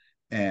tough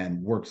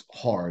and works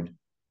hard.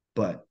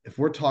 But if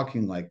we're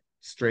talking like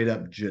straight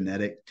up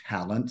genetic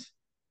talent,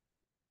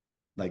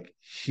 like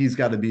he's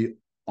got to be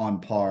on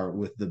par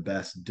with the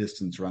best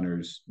distance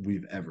runners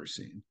we've ever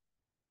seen.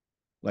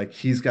 Like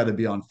he's got to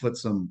be on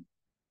Footsum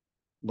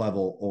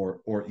level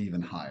or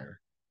even higher.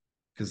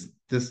 Because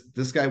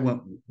this guy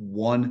went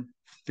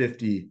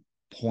 150.1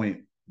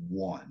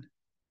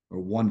 or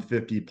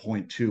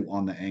 150.2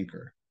 on the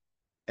anchor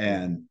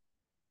and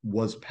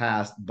was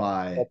passed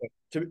by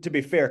to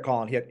be fair,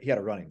 Colin, he had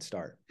a running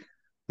start.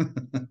 I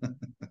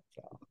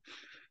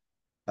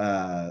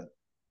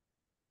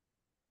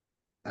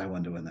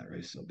wanted to win that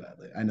race so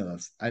badly. I know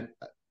I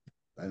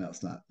know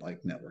it's not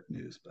like network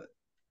news, but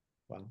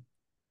wow.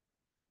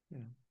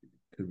 Yeah.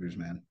 Cougars,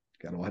 man.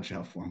 Gotta watch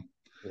out for them.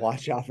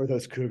 Watch out for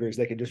those Cougars.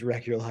 They can just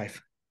wreck your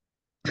life.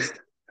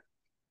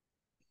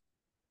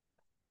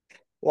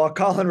 While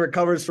Colin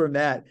recovers from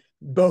that,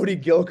 Bodie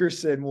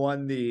Gilkerson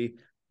won the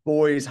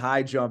boys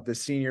high jump. The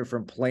senior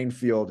from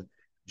Plainfield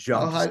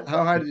jumped.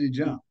 How high did he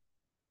jump?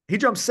 He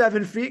jumped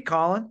 7 feet,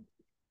 Colin.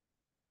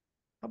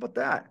 How about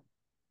that?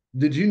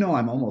 Did you know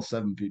I'm almost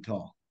 7 feet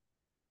tall?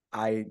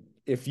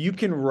 If you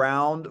can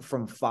round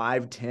from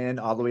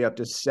 5'10" all the way up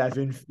to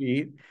 7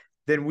 feet,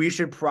 then we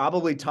should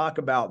probably talk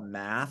about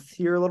math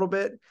here a little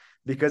bit,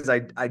 because I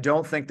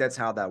don't think that's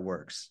how that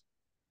works.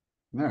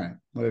 All right,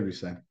 whatever you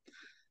say.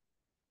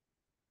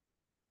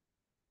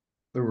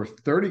 There were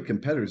 30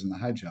 competitors in the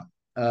high jump.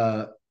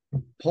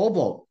 Pole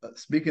vault,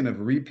 speaking of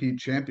repeat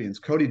champions,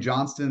 Cody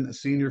Johnston, a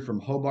senior from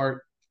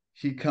Hobart,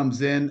 he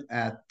comes in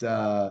at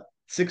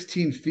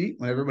 16 feet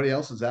when everybody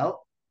else is out.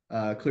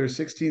 Clears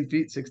 16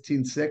 feet,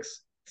 16.6,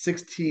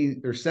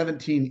 16 or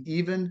 17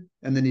 even,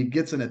 and then he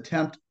gets an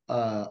attempt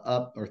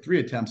up, or 3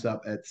 attempts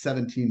up at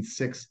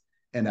 17.6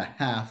 and a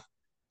half,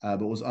 but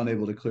was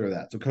unable to clear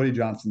that. So Cody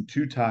Johnston,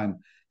 2-time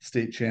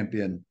state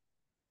champion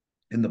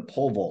in the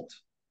pole vault.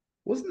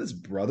 Wasn't his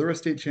brother a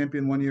state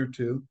champion one year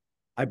too?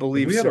 I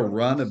believe we so. had a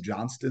run of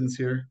Johnstons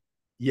here.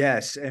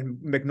 Yes, and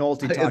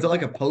McNulty. Is it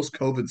like a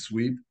post-COVID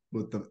sweep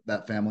with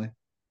that family?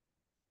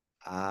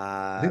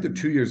 I think they're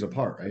 2 years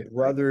apart, right?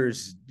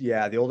 Brothers,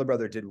 yeah, the older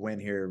brother did win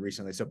here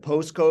recently. So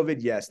post-COVID,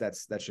 yes,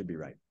 that should be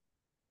right.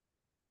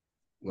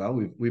 Well,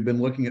 we've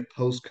been looking at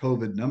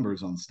post-COVID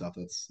numbers on stuff.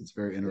 It's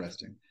very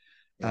interesting.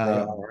 Yeah, they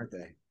are, aren't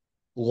they?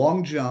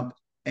 Long jump,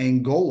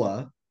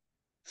 Angola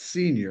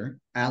senior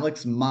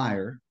Alex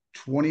Meyer,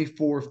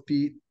 24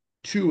 feet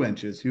 2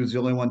 inches. He was the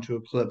only one to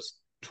eclipse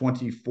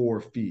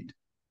 24 feet.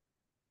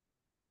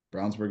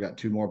 Brownsburg got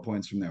 2 more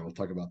points from there. We'll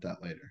talk about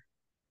that later.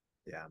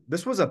 Yeah,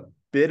 this was a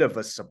bit of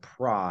a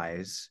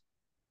surprise.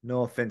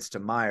 No offense to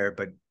Meyer,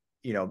 but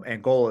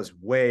Angola is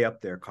way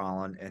up there,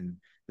 Colin, and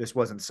this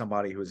wasn't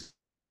somebody who was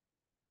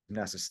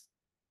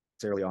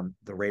necessarily on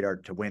the radar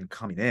to win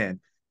coming in,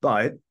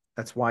 but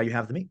that's why you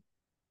have the meet.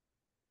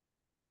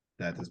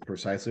 That is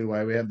precisely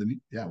why we have the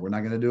meet. Yeah, we're not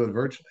going to do it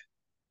virtually.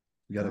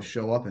 We got to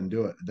show up and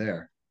do it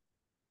there,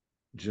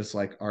 just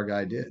like our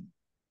guy did.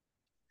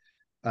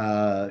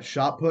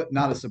 Shot put,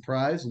 not a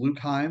surprise. Luke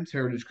Himes,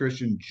 Heritage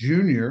Christian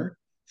Jr.,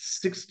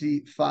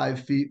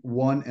 65 feet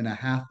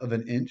 1.5 of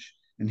an inch,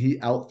 and he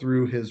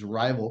outthrew his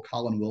rival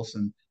Colin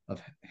Wilson of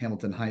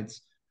Hamilton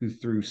Heights, who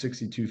threw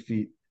 62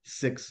 feet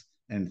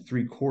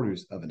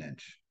 6.75 of an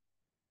inch.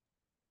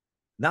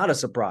 Not a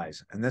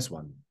surprise in this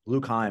one.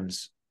 Luke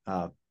Himes,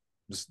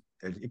 just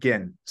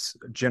again,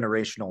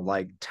 generational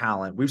like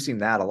talent. We've seen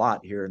that a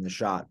lot here in the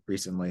shot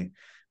recently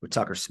with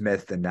Tucker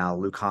Smith and now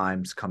Luke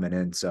Himes coming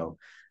in. So,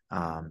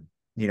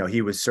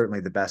 he was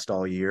certainly the best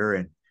all year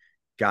and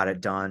got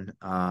it done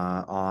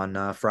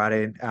on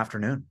Friday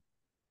afternoon.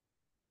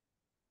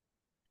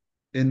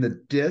 In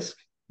the disc,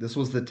 this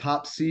was the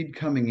top seed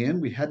coming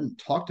in. We hadn't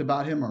talked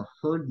about him or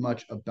heard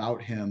much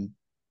about him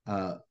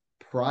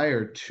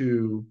prior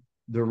to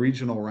the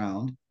regional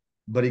round,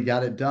 but he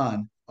got it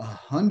done.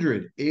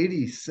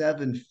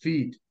 187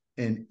 feet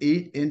and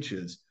 8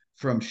 inches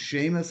from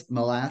Seamus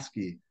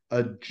Malasky,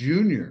 a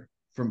junior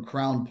from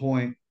Crown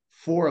Point.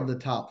 4 of the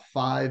top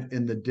 5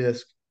 in the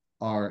disc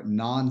are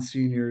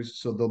non-seniors,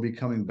 so they'll be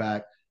coming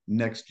back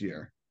next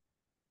year.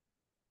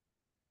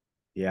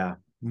 Yeah,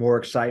 more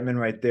excitement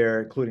right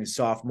there, including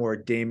sophomore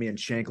Damian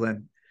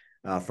Shanklin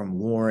from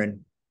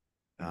Warren,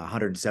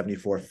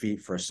 174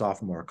 feet for a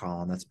sophomore,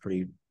 Colin. That's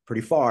pretty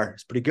far.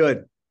 It's pretty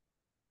good.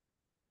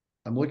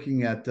 I'm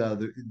looking at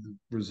the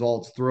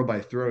results throw by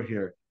throw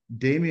here.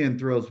 Damian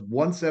throws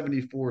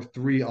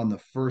 174.3 on the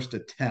first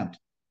attempt,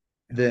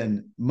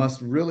 then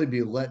must really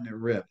be letting it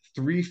rip.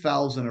 3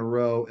 fouls in a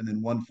row and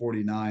then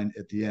 149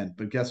 at the end.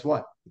 But guess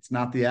what? It's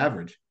not the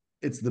average.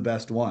 It's the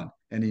best one.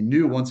 And he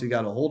knew once he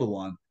got a hold of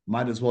one,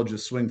 might as well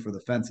just swing for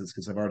the fences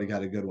because I've already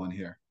got a good one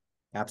here.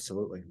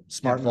 Absolutely.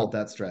 Smart. Can't fault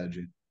that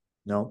strategy.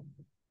 No.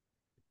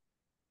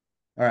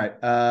 All right.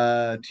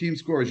 Team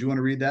scores. You want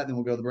to read that? Then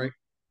we'll go to the break.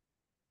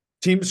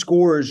 Team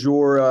scores,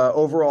 your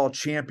overall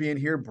champion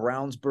here,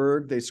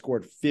 Brownsburg. They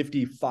scored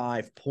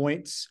 55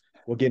 points.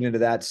 We'll get into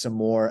that some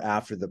more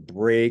after the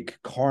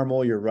break.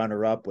 Carmel, your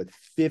runner-up with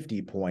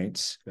 50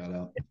 points. Shout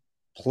out.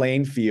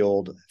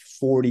 Plainfield,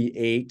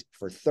 48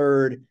 for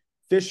third.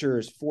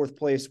 Fishers, 4th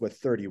place with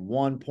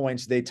 31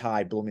 points. They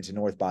tied Bloomington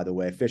North, by the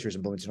way. Fishers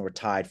and Bloomington North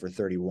tied for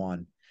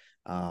 31.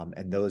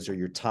 And those are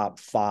your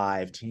top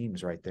 5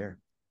 teams right there.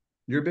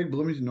 You're a big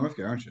Bloomington North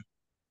guy, aren't you?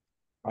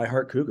 I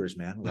heart Cougars,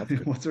 man. Love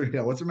Cougars. What's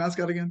their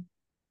mascot again?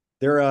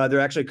 They're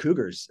actually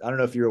Cougars. I don't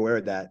know if you're aware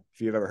of that.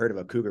 If you've ever heard of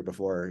a Cougar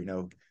before,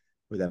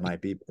 who that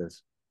might be,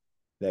 because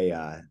they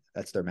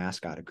that's their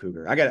mascot, a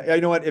Cougar.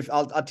 You know what? If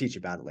I'll teach you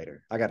about it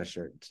later. I got a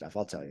shirt and stuff.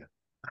 I'll tell you.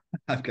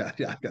 I've got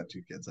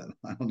 2 kids.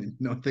 I don't even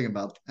know anything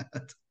about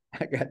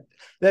that.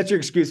 That's your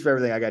excuse for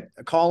everything. I got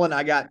Colin.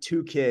 I got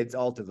 2 kids,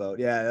 all to vote.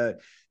 Yeah.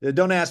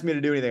 Don't ask me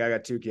to do anything. I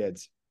got 2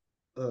 kids.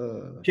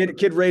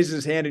 Kid raises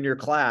his hand in your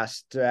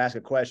class to ask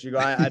a question. You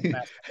go,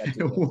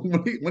 when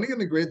are you going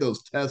to grade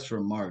those tests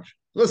from March?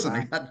 Listen,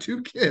 I got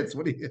 2 kids.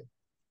 What do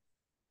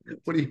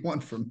you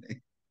want from me?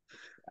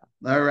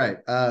 All right.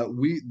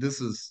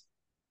 This is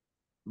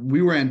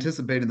we were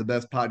anticipating the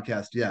best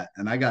podcast yet,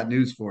 and I got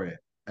news for you.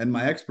 And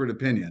my expert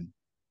opinion,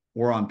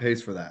 we're on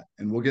pace for that.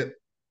 And we'll get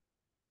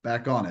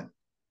back on it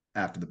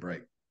after the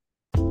break.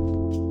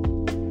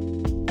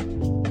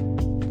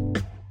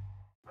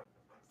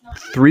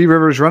 Three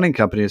Rivers Running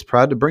Company is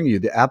proud to bring you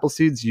the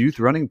Appleseeds Youth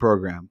Running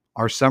Program.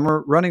 Our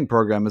summer running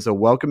program is a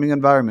welcoming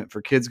environment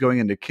for kids going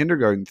into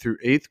kindergarten through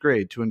 8th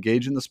grade to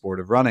engage in the sport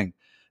of running.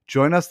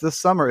 Join us this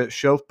summer at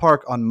Shove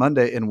Park on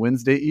Monday and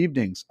Wednesday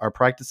evenings. Our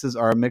practices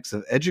are a mix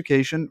of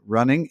education,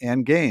 running,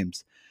 and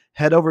games.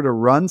 Head over to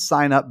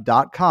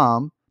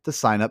runsignup.com to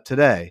sign up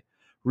today.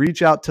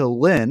 Reach out to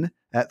Lynn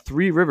at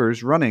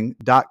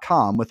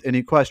threeriversrunning.com with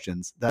any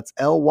questions. That's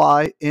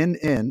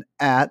LYNN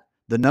at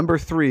the number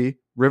 3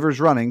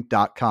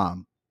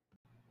 riversrunning.com.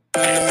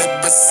 But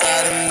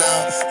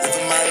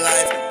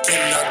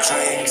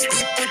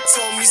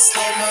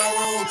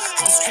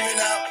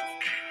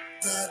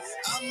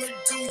I'ma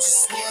do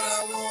just what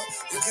I want.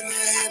 Looking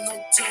ahead,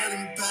 no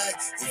turning back.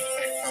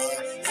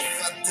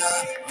 If I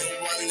die, no,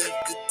 I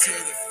lived it to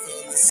the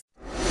fullest.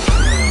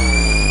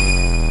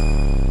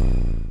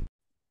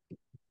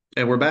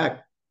 And we're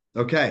back.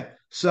 Okay,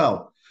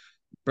 so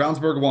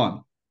Brownsburg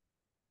won.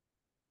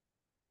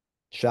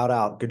 Shout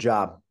out. Good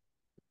job.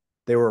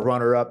 They were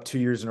runner-up 2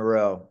 years in a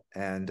row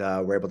and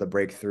were able to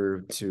break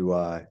through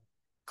to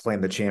claim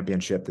the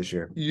championship this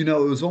year. You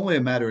know, it was only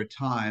a matter of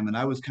time, and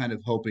I was kind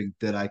of hoping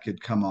that I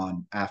could come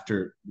on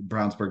after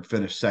Brownsburg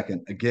finished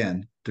second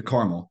again to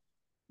Carmel.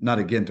 Not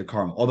again to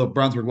Carmel, although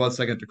Brownsburg was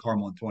second to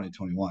Carmel in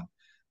 2021.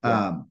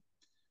 Yeah.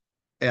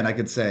 And I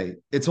could say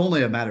it's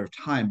only a matter of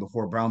time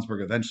before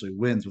Brownsburg eventually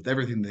wins with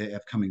everything they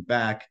have coming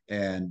back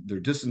and their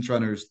distance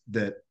runners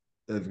that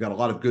they've got a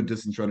lot of good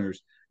distance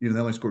runners. You know,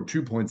 they only scored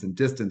 2 points in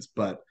distance,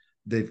 but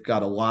they've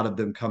got a lot of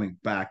them coming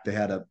back. They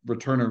had a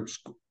returner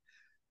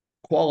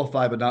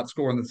qualify but not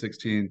score in the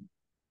 16,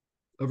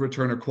 a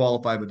returner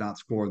qualify but not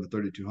score in the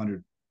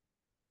 3200.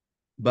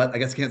 But I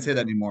guess I can't say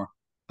that anymore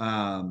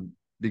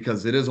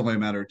because it is only a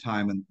matter of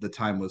time, and the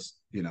time was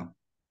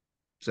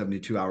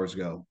 72 hours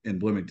ago in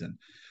Bloomington.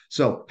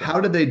 So how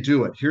did they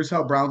do it? Here's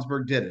how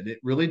Brownsburg did it. It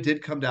really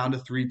did come down to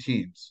three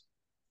teams: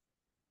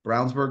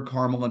 Brownsburg,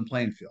 Carmel, and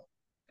Plainfield.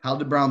 How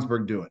did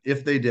Brownsburg do it?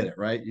 If they did it,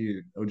 right?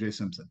 OJ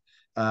Simpson.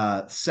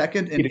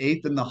 Second and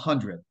eighth in the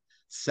 100,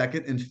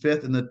 second and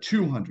fifth in the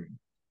 200,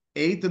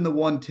 eighth in the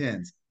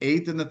 110s,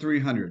 eighth in the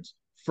 300s,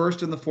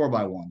 first in the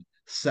 4x1,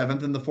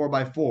 seventh in the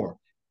 4x4,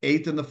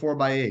 eighth in the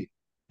 4x8,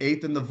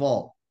 eighth in the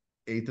vault,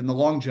 eighth in the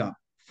long jump,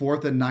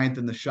 fourth and ninth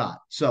in the shot.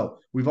 So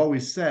we've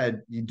always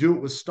said you do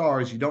it with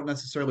stars, you don't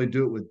necessarily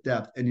do it with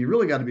depth, and you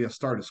really got to be a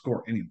star to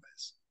score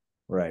anyways.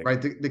 Right.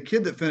 Right. The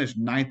kid that finished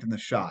ninth in the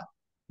shot,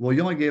 well,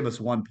 you only gave us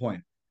 1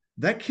 point.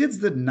 That kid's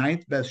the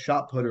ninth best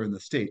shot putter in the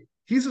state.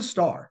 He's a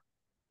star.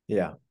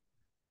 Yeah.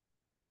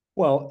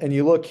 Well, and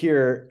you look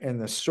here in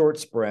the short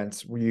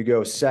sprints where you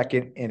go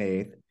second and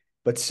eighth,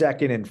 but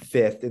second and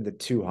fifth in the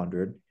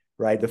 200,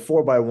 right? The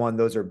 4x1,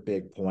 those are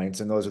big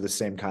points, and those are the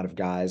same kind of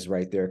guys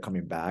right there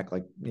coming back,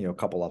 like, a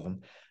couple of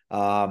them.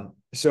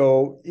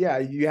 So yeah,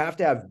 you have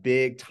to have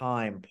big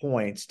time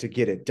points to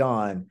get it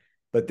done,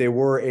 but they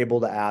were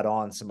able to add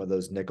on some of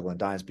those nickel and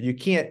dimes. But you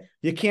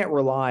can't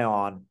rely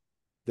on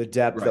the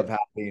depth of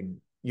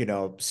having,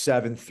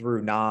 7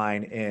 through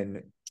 9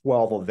 in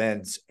 12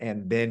 events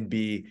and then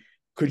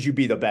could you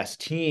be the best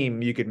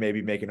team? You could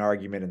maybe make an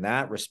argument in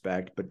that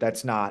respect, but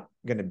that's not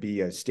going to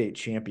be a state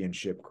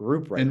championship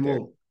group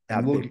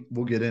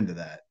We'll get into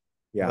that.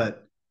 Yeah.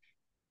 But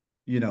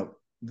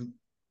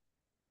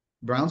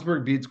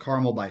Brownsburg beats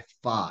Carmel by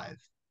 5.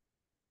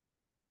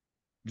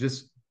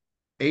 Just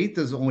eighth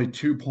is only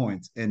 2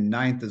 points and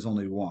ninth is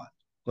only 1.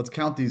 Let's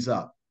count these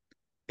up.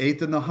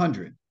 Eighth in the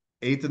 100,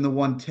 eighth in the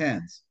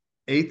 110s,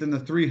 eighth in the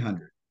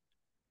 300,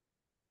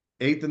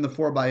 eighth in the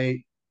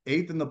 4x8,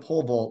 eighth in the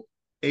pole vault,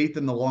 eighth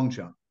in the long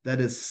jump.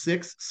 That is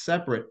 6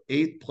 separate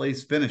 8th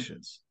place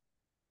finishes.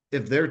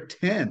 If they're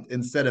 10th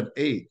instead of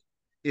 8th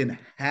in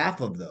half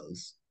of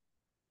those,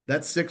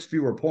 that's 6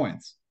 fewer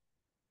points.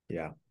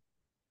 Yeah.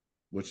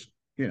 Which,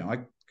 I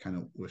kind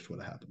of wish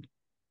would have happened.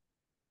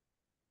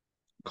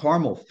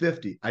 Carmel,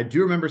 50. I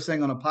do remember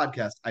saying on a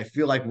podcast, I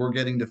feel like we're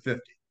getting to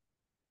 50.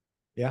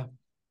 Yeah.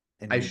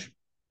 And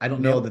I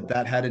don't know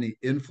that had any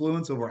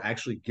influence over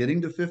actually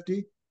getting to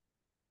 50.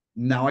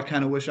 Now I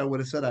kind of wish I would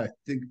have said, I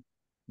think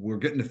we're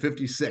getting to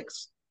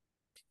 56.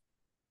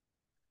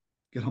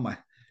 Get on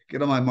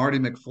my Marty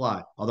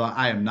McFly. Although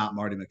I am not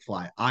Marty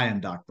McFly. I am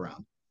Doc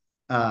Brown.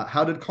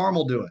 How did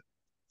Carmel do it?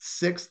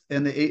 6th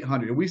in the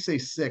 800. If we say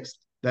 6th,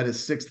 that is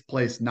 6th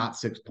place, not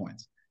 6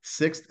 points.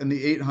 6th in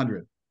the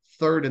 800,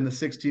 3rd in the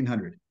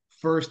 1600,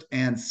 1st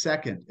and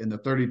 2nd in the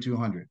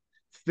 3200,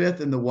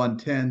 5th in the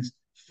 110s,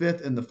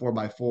 5th in the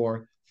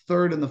 4x4,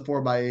 3rd in the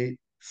 4x8,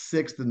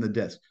 6th in the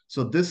disc.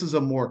 So this is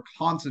a more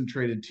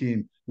concentrated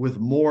team with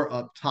more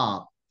up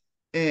top.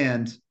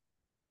 And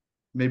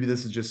maybe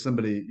this is just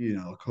somebody,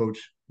 a coach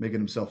making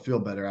himself feel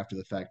better after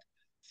the fact.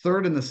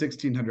 3rd in the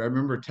 1600. I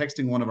remember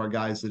texting one of our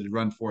guys that had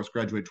run for us,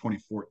 graduated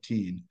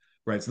 2014,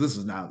 right? So this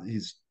is now,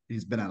 he's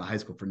been out of high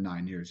school for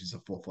 9 years. He's a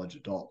full-fledged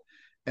adult.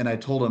 and I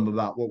told him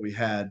about what we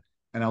had,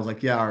 and I was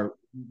like, yeah, our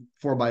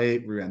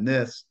 4x8 we ran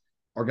this.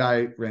 Our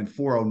guy ran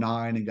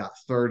 409 and got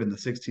third in the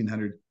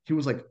 1600. He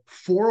was like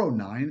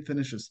 409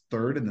 finishes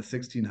third in the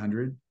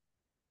 1600.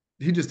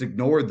 He just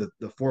ignored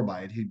the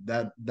 4x8.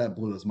 That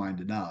blew his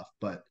mind enough.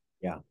 But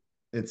Yeah.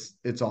 it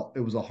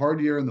was a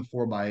hard year in the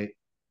 4x8.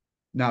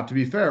 Now, to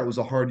be fair, it was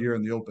a hard year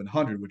in the Open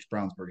 100, which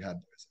Brownsburg had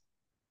boys.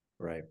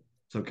 Right.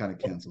 So it kind of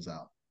cancels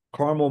out.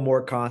 Carmel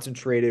more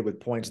concentrated with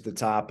points at the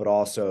top, but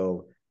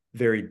also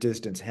very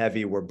distance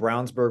heavy, where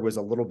Brownsburg was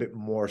a little bit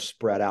more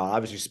spread out.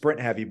 Obviously sprint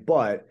heavy,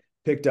 but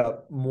picked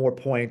up more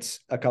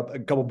points, a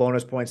couple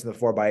bonus points in the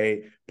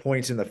 4x8,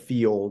 points in the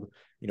field.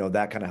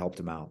 That kind of helped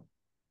him out.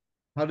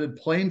 How did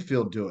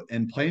Plainfield do it?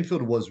 And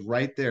Plainfield was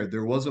right there.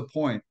 There was a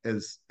point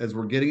as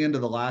we're getting into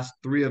the last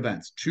three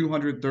events,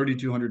 200, 30,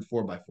 200,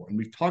 4x4. And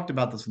we've talked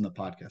about this in the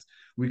podcast.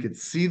 We could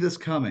see this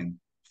coming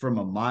from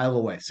a mile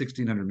away,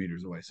 1,600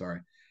 meters away,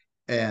 sorry.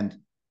 And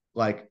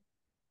like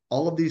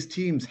all of these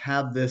teams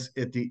have this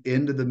at the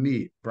end of the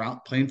meet.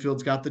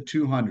 Plainfield's got the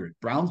 200.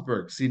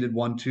 Brownsburg seeded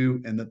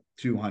 1-2 in the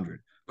 200.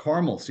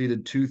 Carmel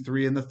seeded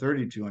 2-3 in the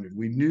 3,200.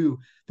 We knew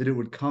that it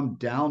would come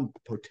down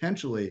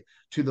potentially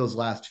to those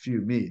last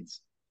few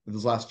meets,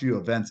 those last few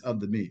events of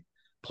the meet.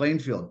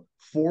 Plainfield,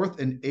 4th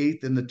and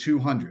 8th in the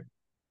 200.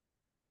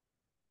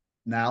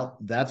 Now,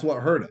 that's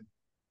what hurt him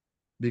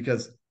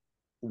because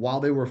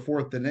while they were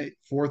 4th and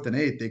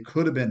 8th, they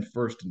could have been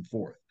 1st and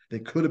 4th. They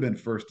could have been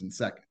 1st and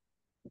 2nd.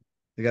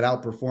 They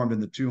got outperformed in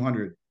the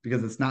 200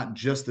 because it's not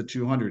just the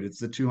 200, it's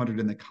the 200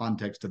 in the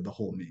context of the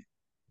whole meet.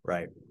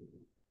 Right.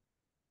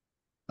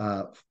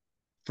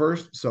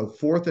 First, so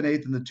 4th and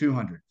 8th in the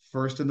 200,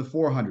 1st in the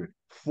 400,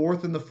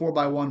 4th in the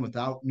 4x1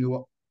 without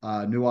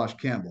Nuwash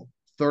Campbell,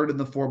 3rd in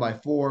the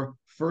 4x4,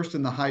 1st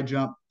in the high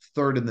jump,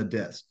 3rd in the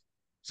disc.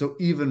 So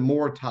even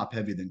more top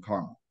heavy than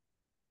Carmel.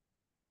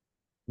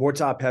 More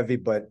top heavy,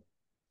 but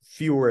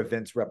fewer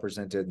events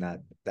represented,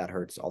 and that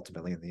hurts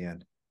ultimately in the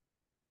end.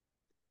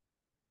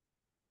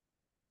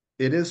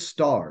 It is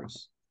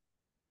stars.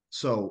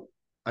 So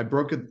I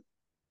broke it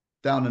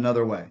down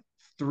another way.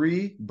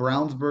 3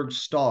 Brownsburg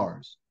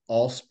stars,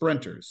 all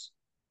sprinters.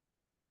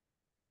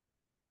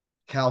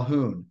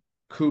 Calhoun,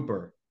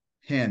 Cooper,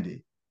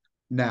 Handy.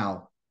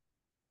 Now,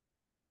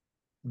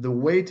 the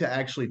way to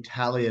actually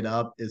tally it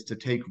up is to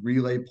take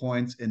relay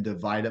points and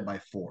divide it by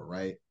 4,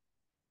 right?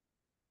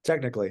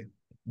 Technically.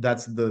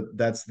 That's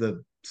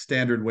the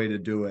standard way to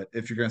do it.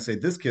 If you're going to say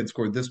this kid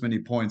scored this many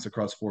points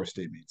across 4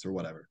 state meets or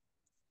whatever.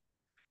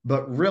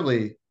 But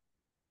really,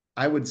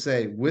 I would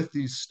say with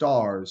these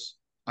stars,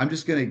 I'm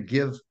just going to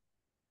give,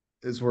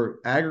 as we're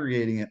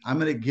aggregating it, I'm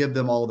going to give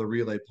them all the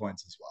relay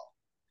points as well.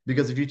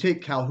 Because if you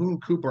take Calhoun,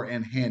 Cooper,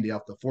 and Handy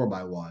off the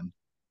 4x1,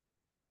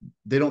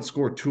 they don't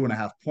score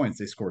 2.5 points.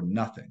 They score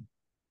nothing.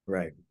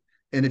 Right.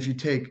 And if you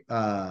take,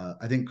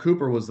 I think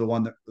Cooper was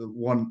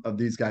one of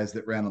these guys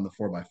that ran on the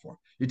 4x4.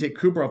 You take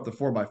Cooper off the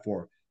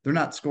 4x4, they're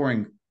not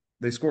scoring.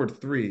 They scored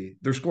 3.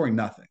 They're scoring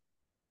nothing.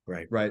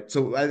 Right. Right.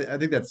 So I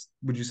think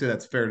would you say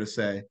that's fair to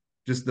say?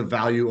 Just the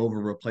value over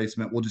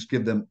replacement. We'll just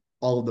give them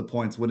all of the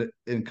points when it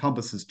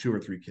encompasses 2 or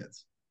 3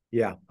 kids.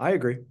 Yeah, I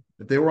agree.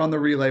 If they were on the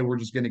relay, we're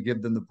just going to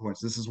give them the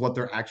points. This is what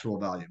their actual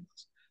value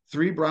was.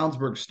 3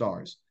 Brownsburg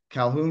stars,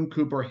 Calhoun,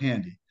 Cooper,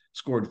 Handy,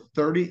 scored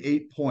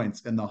 38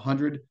 points in the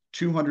 100,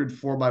 200,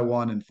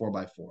 4x1, and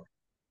 4x4.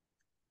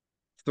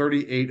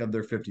 38 of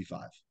their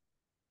 55.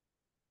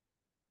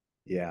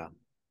 Yeah.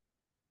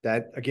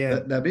 That,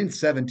 again. That means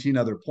 17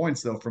 other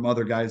points, though, from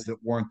other guys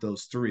that weren't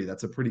those 3.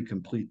 That's a pretty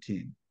complete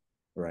team.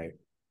 Right.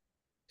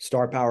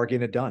 Star power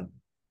getting it done.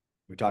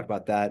 We talked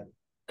about that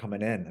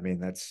coming in. I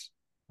mean,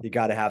 you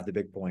got to have the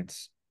big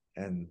points,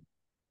 and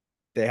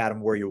they had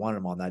them where you wanted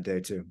them on that day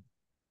too.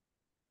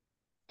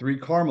 3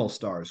 Carmel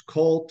stars,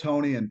 Cole,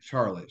 Tony, and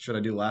Charlie. Should I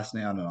do last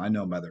name? I don't know. I know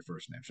them by their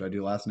first name. Should I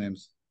do last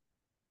names?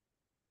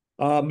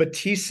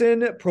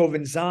 Mattison,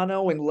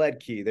 Provenzano, and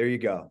Ledkey. There you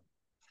go.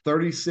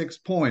 36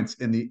 points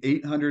in the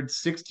 800,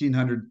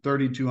 1600,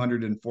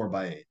 3200, and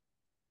 4x8.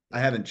 I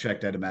haven't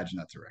checked. I'd imagine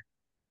that's a record.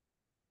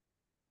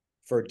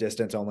 For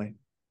distance only?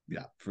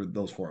 Yeah, for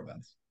those 4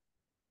 events.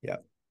 Yeah.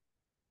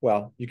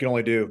 Well, you can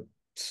only do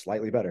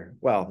slightly better.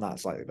 Well, not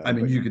slightly better. I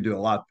mean, you could do a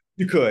lot.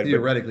 You could.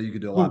 Theoretically, you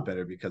could do a lot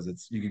better because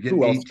you could get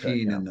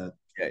 18 in the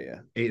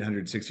 800,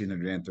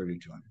 1600, and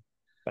 3200.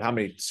 But how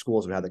many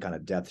schools would have the kind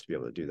of depth to be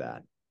able to do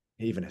that,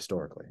 even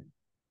historically?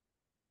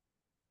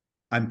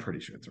 I'm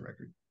pretty sure it's a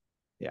record.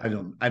 Yeah.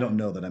 I don't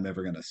know that I'm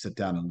ever going to sit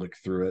down and look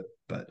through it,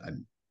 but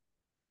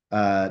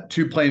I'm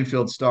 2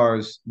 Plainfield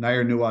stars,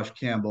 Nair Nuwash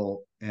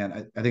Campbell, and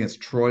I think it's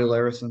Troy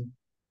Larison.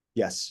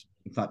 Yes.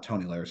 It's not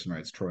Tony Larison, right?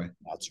 It's Troy.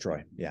 That's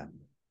Troy. Yeah.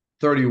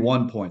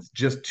 31 points.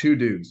 Just 2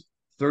 dudes.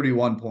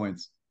 31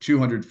 points.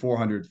 200,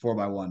 400,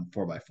 4x1,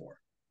 4x4.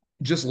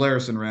 Just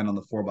Larison ran on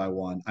the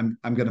 4x1.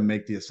 I'm going to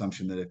make the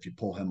assumption that if you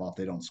pull him off,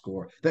 they don't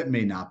score. That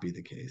may not be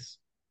the case.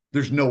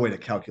 There's no way to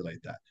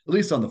calculate that. At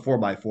least on the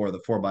 4x4, the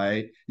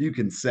 4x8, you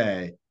can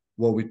say,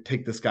 well, we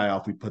take this guy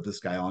off, we put this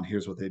guy on.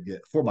 Here's what they'd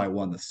get.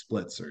 4x1, the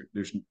splits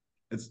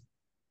it's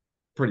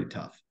pretty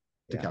tough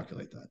to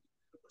calculate that.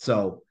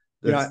 So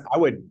That's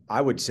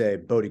I would say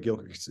Bodie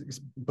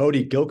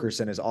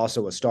Gilkerson is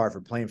also a star for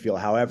Plainfield.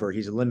 However,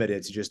 he's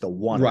limited to just a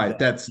one right. event.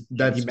 That's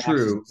He maxes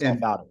true.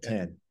 himself out at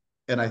 10.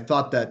 And I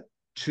thought that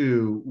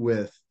too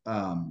with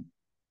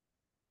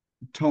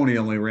Tony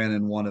only ran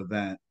in one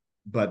event,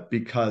 but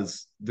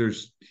because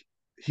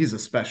he's a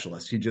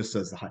specialist, he just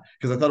says the high.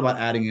 Because I thought about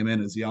adding him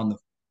in. Is he on the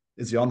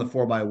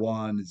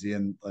 4x1? Is he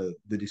in?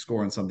 Did he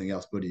score in something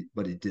else? But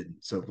he didn't.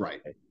 So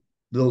right,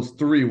 those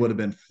three would have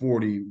been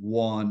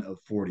 41 of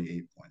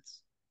 48 points.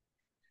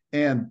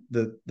 And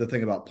the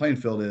thing about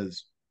Plainfield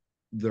is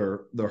the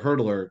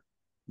hurdler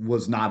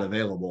was not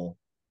available.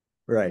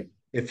 Right.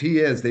 If he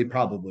is, they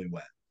probably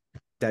win.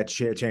 That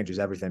changes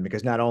everything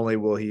because not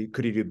only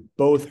could he do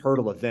both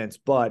hurdle events,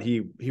 but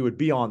he would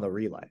be on the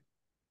relay.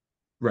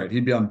 Right.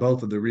 He'd be on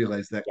both of the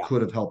relays that Yeah.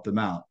 could have helped him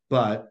out.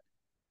 But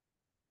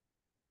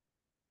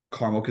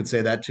Carmel could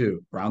say that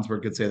too.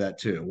 Brownsburg could say that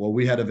too. Well,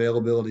 we had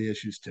availability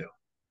issues too.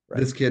 Right.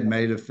 This kid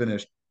may have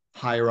finished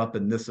higher up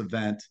in this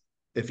event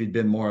if he'd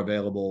been more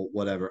available,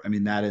 whatever. I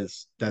mean,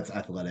 that's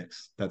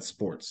athletics. That's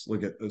sports.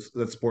 Look at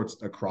that's sports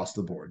across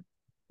the board.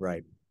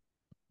 Right.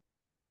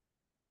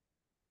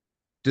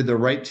 Did the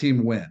right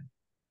team win?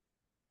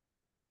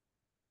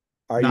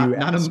 Are Not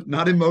you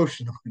not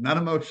emotionally, not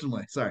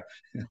emotionally. Sorry,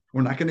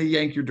 we're not going to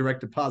yank your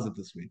direct deposit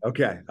this week.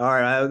 okay? All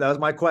right, that was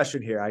my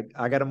question here.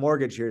 I got a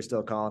mortgage here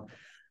still, Colin.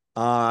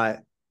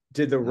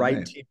 Did the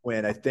right team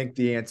win? I think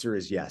the answer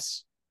is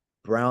yes.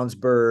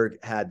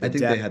 Brownsburg had the. I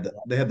think they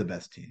had the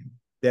best team.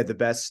 They had the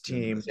best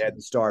team. They had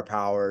the star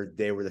power.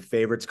 They were the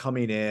favorites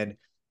coming in.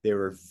 They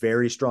were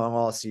very strong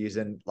all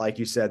season. Like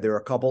you said, there were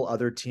a couple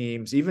other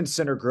teams, even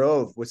Center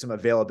Grove with some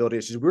availability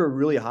issues. We were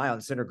really high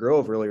on Center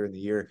Grove earlier in the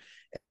year.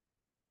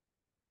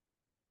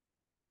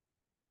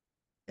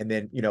 And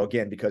then,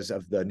 again, because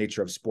of the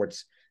nature of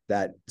sports,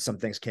 that some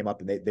things came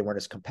up and they weren't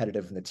as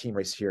competitive in the team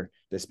race here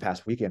this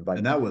past weekend. But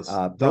and that was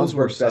those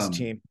were best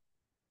team.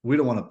 We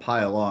don't want to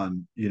pile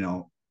on,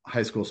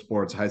 high school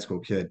sports, high school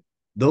kid.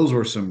 Those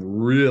were some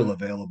real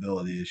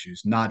availability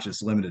issues, not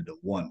just limited to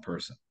one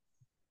person.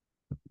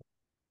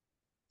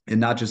 And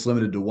not just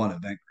limited to one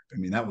event group. I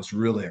mean, that was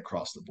really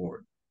across the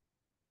board.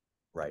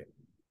 Right.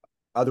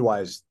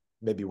 Otherwise,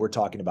 maybe we're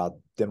talking about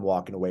them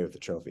walking away with the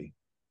trophy.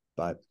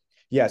 But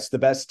yes, the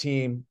best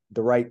team,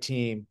 the right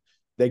team,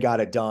 they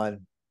got it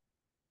done.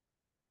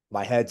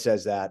 My head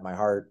says that. My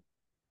heart,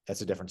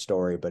 that's a different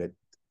story. But it,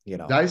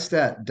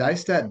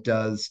 Die-Stat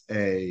does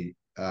a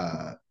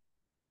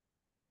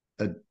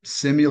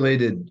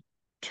simulated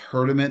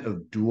tournament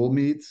of dual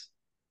meets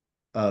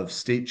of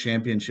state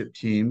championship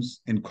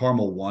teams, and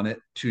Carmel won it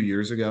 2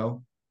 years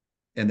ago,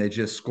 and they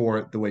just score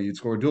it the way you'd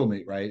score a dual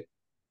meet, right?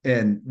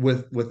 And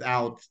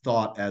without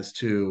thought as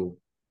to,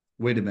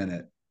 wait a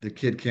minute, the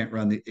kid can't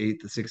run the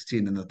 8, the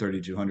 16, and the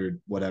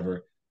 3200,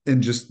 whatever,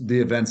 and just the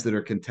events that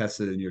are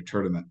contested in your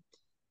tournament.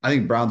 I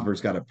think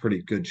Brownsburg's got a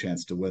pretty good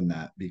chance to win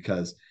that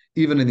because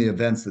even in the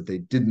events that they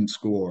didn't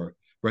score,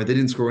 right, they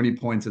didn't score any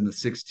points in the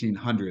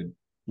 1600.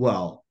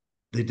 Well,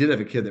 they did have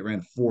a kid that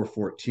ran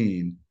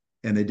 414,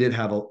 and they did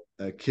have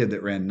a kid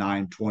that ran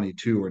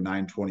 922 or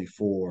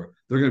 924.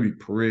 They're going to be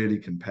pretty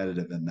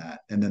competitive in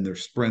that. And then their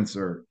sprints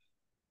are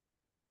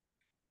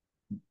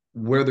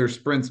where their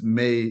sprints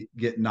may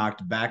get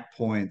knocked back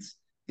points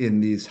in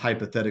these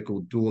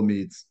hypothetical dual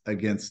meets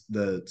against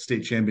the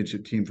state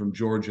championship team from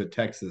Georgia,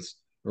 Texas,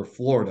 or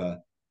Florida.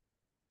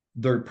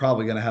 They're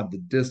probably going to have the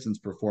distance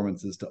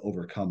performances to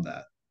overcome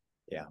that.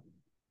 Yeah.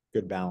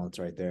 Good balance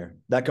right there.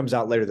 That comes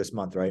out later this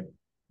month, right?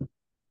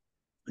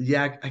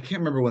 Yeah, I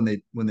can't remember when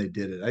they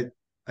did it.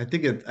 I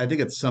think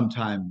it's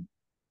sometime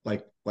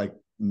like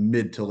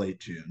mid to late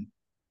June.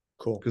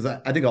 Cool. Because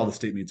I think all the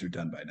state meets are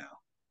done by now.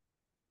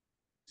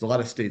 So a lot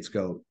of states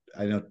go.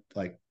 I know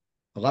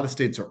a lot of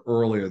states are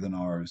earlier than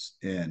ours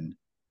in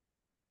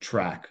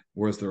track,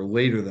 whereas they're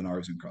later than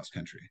ours in cross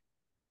country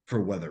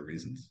for weather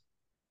reasons.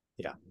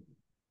 Yeah.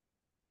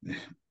 Maybe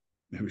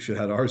we should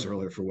have had ours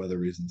earlier for weather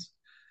reasons.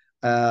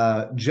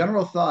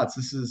 General thoughts.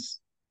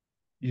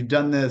 You've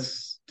done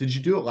this. Did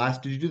you do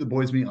the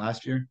boys meet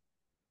last year?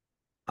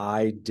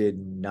 I did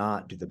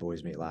not do the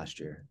boys meet last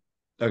year.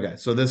 Okay.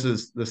 So this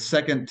is the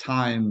second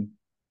time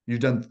you've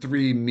done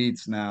 3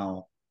 meets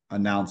now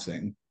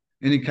announcing.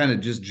 Any kind of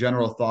just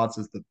general thoughts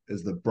as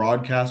the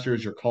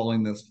broadcasters you're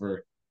calling this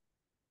for?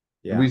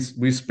 Yeah.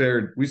 We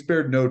spared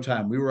no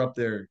time. We were up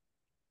there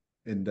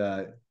and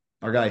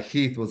our guy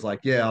Heath was like,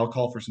 yeah, I'll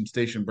call for some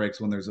station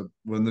breaks when there's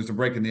a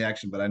break in the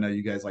action, but I know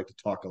you guys like to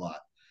talk a lot.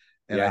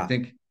 And yeah.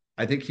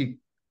 I think he,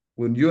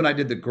 when you and I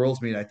did the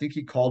girls meet, I think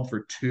he called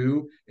for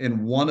 2,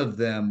 and one of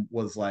them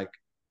was like,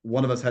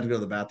 one of us had to go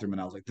to the bathroom,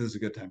 and I was like, this is a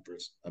good time for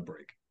a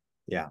break.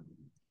 Yeah.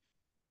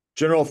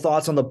 General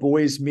thoughts on the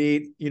boys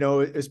meet,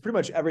 it's pretty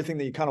much everything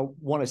that you kind of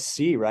want to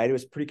see, right? It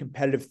was pretty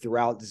competitive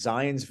throughout.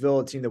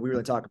 Zionsville, a team that we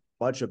really talk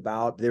much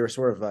about. They were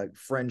sort of a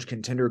fringe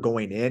contender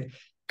going in,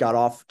 got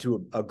off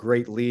to a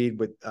great lead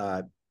with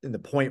in the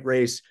point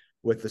race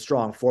with the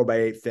strong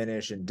 4x8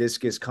 finish and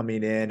discus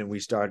coming in. And we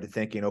started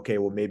thinking, okay,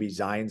 well, maybe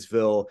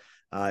Zionsville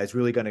is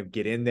really going to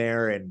get in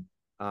there. And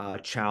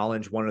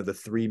challenge one of the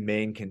three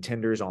main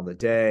contenders on the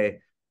day,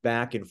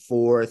 back and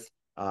forth.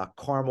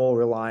 Carmel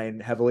relying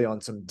heavily on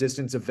some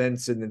distance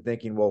events and then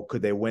thinking, well,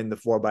 could they win the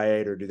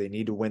 4x8 or do they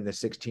need to win the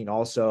 16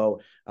 also?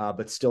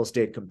 But still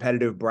stayed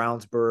competitive.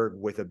 Brownsburg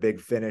with a big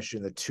finish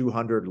in the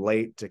 200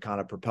 late to kind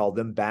of propel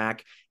them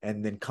back.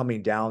 And then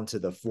coming down to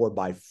the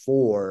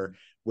 4x4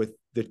 with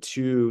the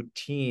two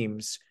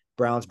teams,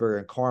 Brownsburg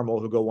and Carmel,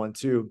 who go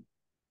 1-2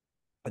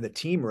 in the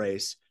team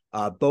race,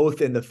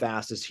 both in the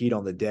fastest heat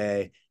on the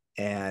day.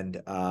 And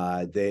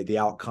the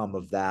outcome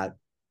of that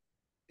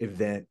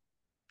event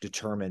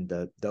determined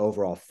the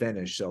overall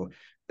finish. So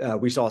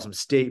we saw some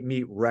state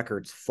meet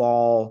records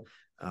fall.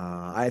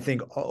 I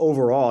think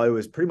overall it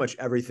was pretty much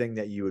everything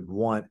that you would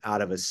want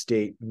out of a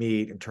state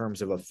meet in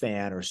terms of a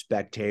fan or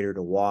spectator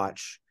to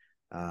watch,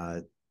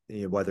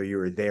 whether you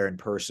were there in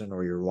person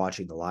or you're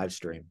watching the live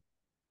stream.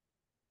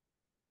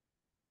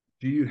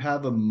 Do you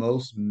have a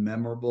most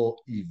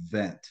memorable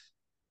event?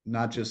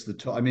 Not just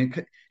I mean,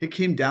 it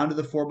came down to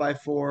the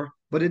 4x4,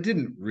 but it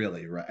didn't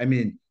really, right? I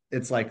mean,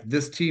 it's like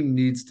this team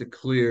needs to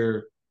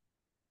clear.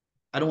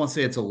 I don't want to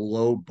say it's a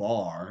low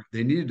bar.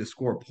 They needed to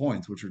score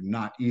points, which are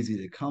not easy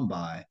to come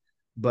by.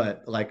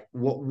 But like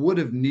what would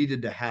have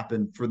needed to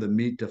happen for the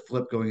meet to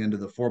flip going into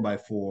the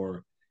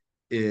 4x4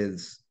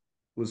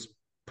 was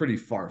pretty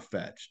far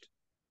fetched.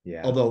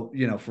 Yeah. Although,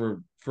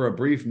 for a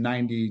brief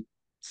 90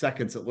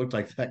 seconds, it looked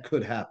like that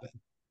could happen.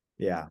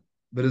 Yeah.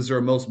 But is there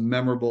a most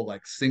memorable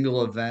like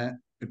single event?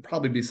 It'd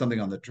probably be something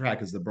on the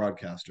track as the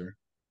broadcaster.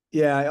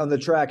 Yeah, on the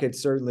track,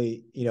 it's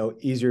certainly,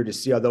 easier to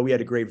see, although we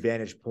had a great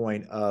vantage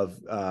point of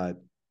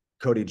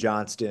Cody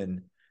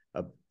Johnston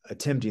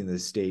attempting the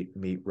state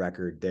meet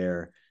record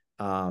there.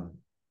 A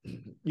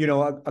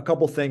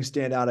couple things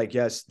stand out, I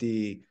guess.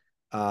 The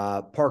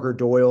Parker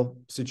Doyle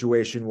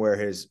situation where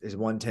his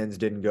 110s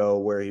didn't go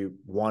where he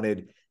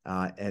wanted,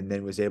 and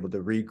then was able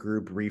to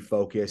regroup,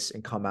 refocus,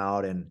 and come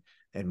out and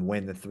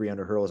win the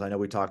 300 hurdles. I know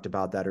we talked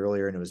about that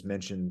earlier, and it was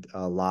mentioned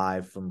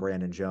live from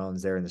Brandon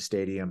Jones there in the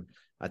stadium.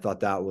 I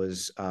thought that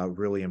was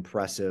really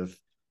impressive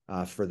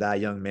for that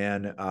young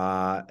man.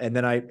 And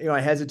then I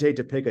hesitate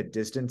to pick a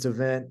distance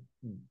event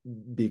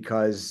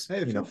because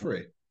Hey, feel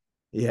free.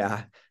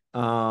 Yeah.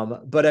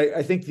 But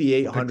I think the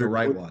 800 pick the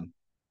right one.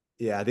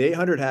 Yeah, the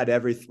 800 had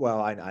everything.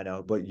 Well, I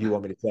know, but you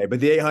want me to say, but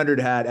the 800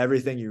 had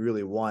everything you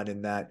really want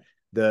in that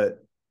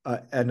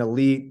an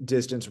elite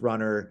distance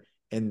runner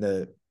in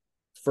the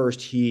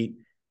first heat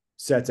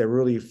sets a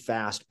really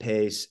fast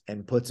pace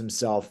and puts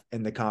himself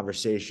in the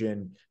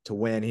conversation to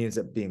win. He ends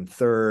up being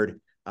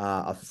third.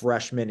 A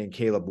freshman in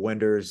Caleb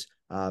Winders,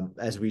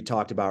 as we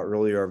talked about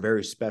earlier, a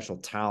very special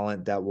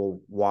talent that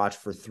we'll watch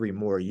for 3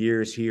 more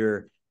years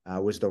here,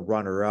 was the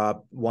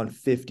runner-up,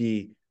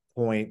 150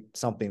 point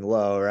something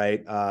low,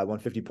 right?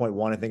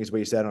 150.1, I think is what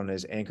he said on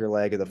his anchor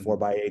leg of the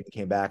 4x8.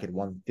 Came back at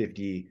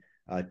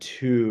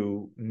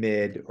 152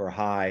 mid or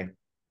high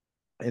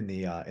in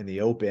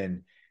the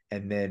open.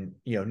 And then,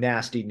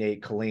 nasty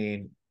Nate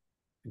Colleen,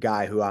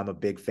 guy who I'm a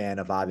big fan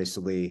of,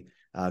 obviously,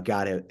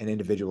 got an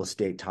individual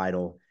state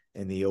title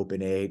in the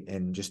Open 8.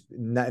 And just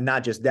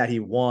not just that he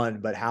won,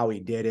 but how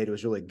he did it. It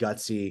was really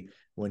gutsy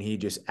when he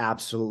just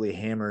absolutely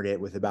hammered it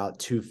with about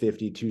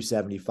 250,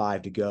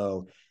 275 to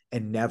go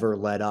and never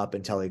let up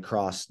until he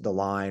crossed the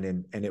line,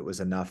 and it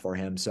was enough for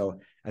him. So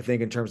I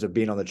think in terms of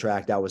being on the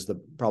track, that was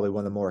probably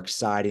one of the more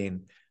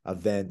exciting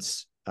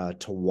events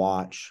to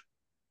watch.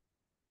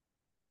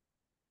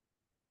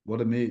 What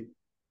a meet.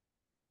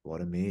 What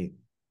a meet.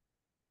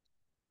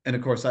 And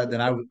of course,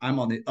 I'm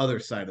on the other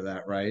side of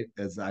that, right?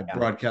 As I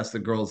broadcast the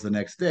girls the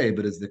next day,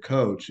 but as the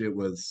coach,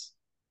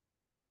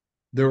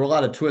 there were a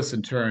lot of twists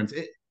and turns.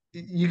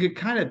 You could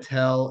kind of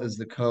tell as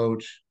the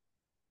coach,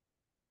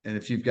 and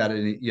if you've got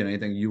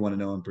anything you want to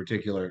know in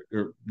particular,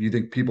 or you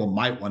think people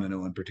might want to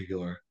know in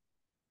particular,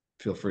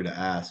 feel free to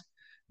ask.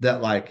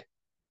 That like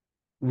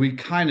we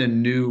kind of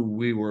knew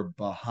we were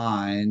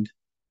behind,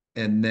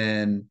 and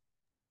then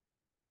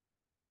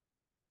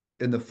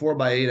in the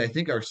 4x8, I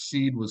think our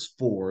seed was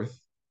fourth,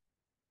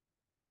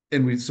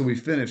 and we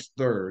finished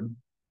third.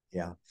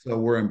 Yeah. So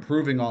we're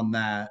improving on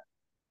that.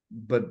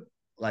 But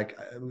like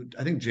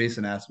I think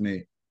Jason asked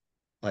me,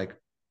 like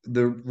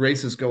the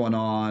race is going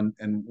on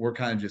and we're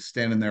kind of just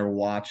standing there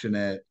watching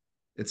it.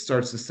 It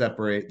starts to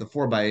separate the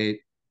 4x8.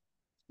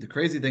 The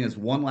crazy thing is,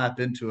 one lap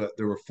into it,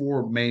 there were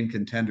 4 main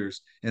contenders,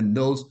 and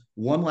those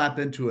one lap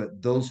into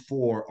it, those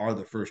 4 are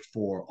the first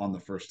 4 on the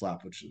first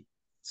lap, which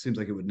seems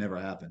like it would never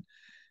happen.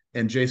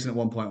 And Jason at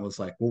one point was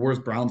like, "Well, where's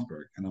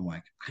Brownsburg?" And I'm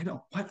like, I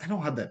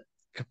don't have that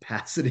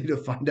capacity to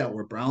find out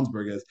where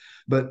Brownsburg is.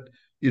 But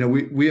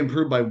we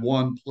improved by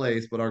 1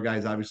 place, but our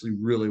guys obviously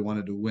really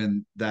wanted to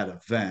win that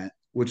event,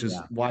 which is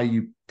why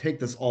you take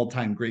this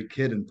all-time great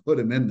kid and put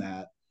him in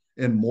that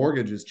and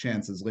mortgage his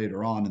chances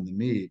later on in the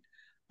meet.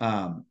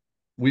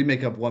 We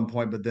make up 1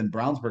 point, but then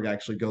Brownsburg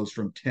actually goes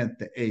from 10th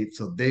to 8th,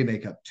 so they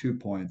make up 2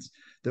 points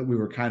that we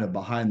were kind of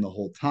behind the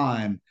whole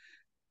time.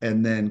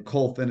 And then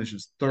Cole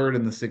finishes third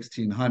in the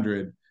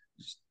 1600,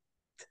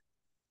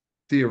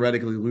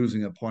 theoretically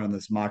losing a point on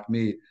this mock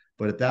meet.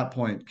 But at that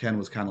point, Ken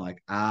was kind of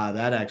like,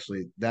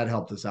 that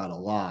helped us out a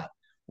lot.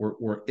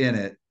 We're in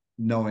it,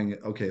 knowing,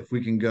 okay, if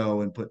we can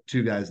go and put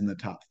two guys in the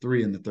top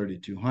three in the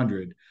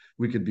 3,200,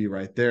 we could be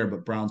right there.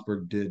 But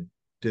Brownsburg did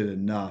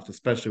enough,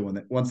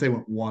 especially once they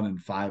went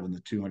 1-5 in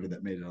the 200,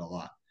 that made it a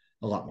lot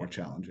more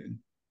challenging.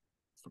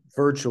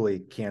 Virtually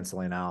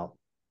canceling out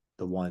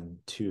the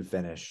 1-2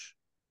 finish,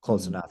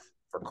 close Mm-hmm. enough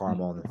for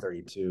Carmel in the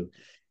 32.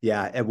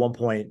 Yeah, at one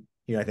point,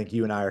 I think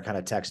you and I are kind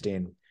of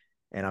texting,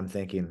 and I'm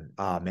thinking,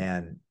 oh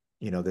man,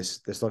 this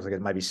looks like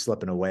it might be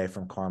slipping away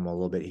from Carmel a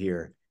little bit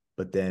here.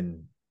 But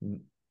then the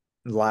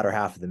latter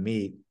half of the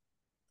meet,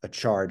 a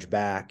charge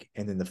back,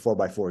 and then the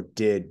 4x4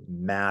 did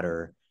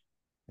matter.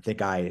 I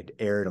think I had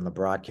aired on the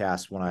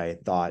broadcast when I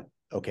thought,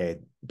 okay,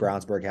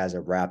 Brownsburg has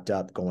it wrapped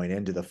up going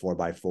into the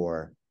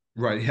 4x4.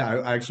 Right. Yeah.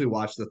 I actually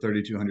watched the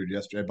 3,200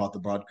 yesterday. I bought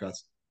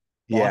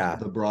Yeah.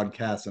 the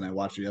broadcast and I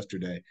watched it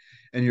yesterday.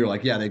 And you're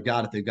like, yeah, they've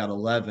got it. They've got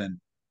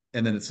 11.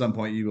 And then at some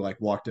point you like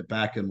walked it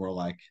back and were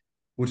like,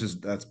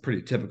 that's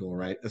pretty typical,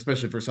 right?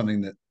 Especially for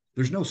something that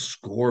there's no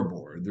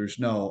scoreboard.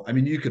 I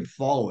mean, you can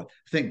follow it.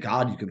 Thank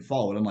God you can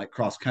follow it, unlike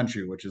cross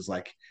country, which is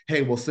like,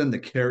 hey, we'll send the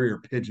carrier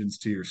pigeons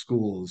to your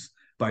schools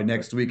by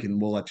next week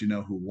and we'll let you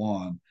know who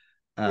won.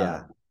 Uh,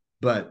 Yeah.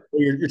 but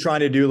You're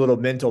trying to do a little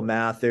mental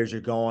math as you're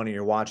going and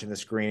you're watching the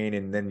screen,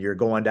 and then you're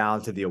going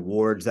down to the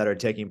awards that are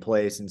taking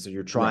place. And so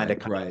you're trying to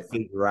kind of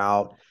figure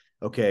out,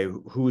 okay,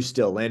 who's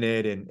still in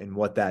it and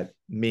what that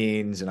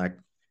means. And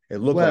it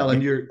looked like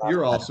and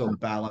you're also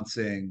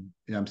balancing,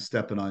 I'm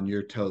stepping on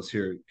your toes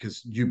here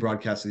because you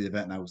broadcasted the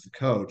event and I was the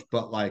coach,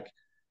 but like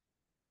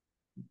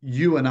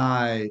you and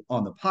I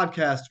on the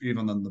podcast or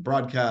even on the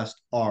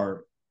broadcast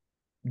are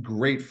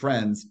great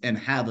friends and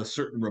have a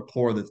certain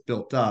rapport that's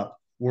built up.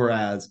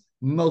 Whereas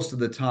most of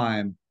the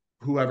time,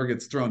 whoever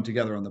gets thrown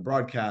together on the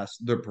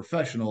broadcast, they're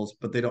professionals,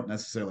 but they don't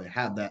necessarily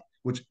have that,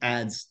 which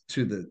adds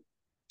to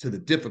the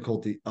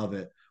difficulty of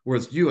it.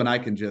 Whereas you and I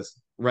can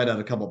just write out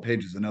a couple of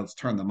pages of notes,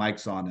 turn the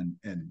mics on,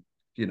 and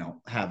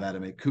have at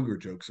it, make cougar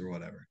jokes or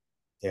whatever.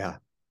 Yeah,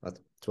 that's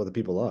what the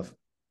people love.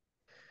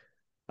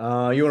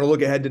 You want to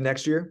look ahead to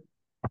next year?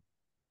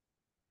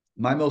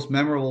 My most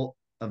memorable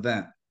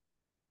event,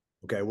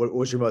 Okay,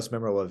 what's your most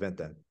memorable event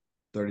then?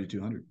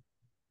 3,200.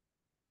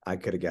 I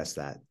could have guessed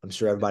that. I'm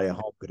sure everybody at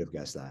home could have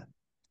guessed that.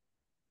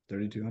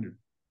 3,200.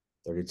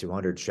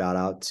 3,200. Shout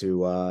out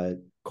to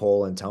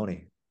Cole and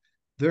Tony.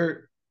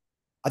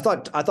 I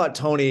thought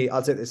Tony,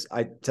 I'll say this,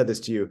 I said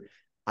this to you.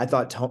 I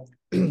thought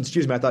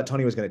excuse me, I thought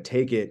Tony was going to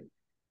take it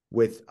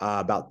with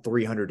about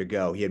 300 to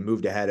go. He had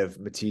moved ahead of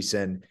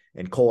Mathisen,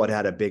 and Cole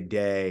had a big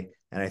day.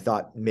 And I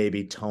thought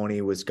maybe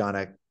Tony was going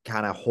to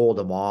kind of hold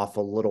him off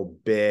a little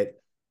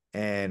bit.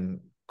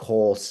 And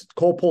Cole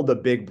pulled the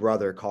big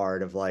brother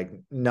card of like,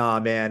 nah,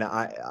 man,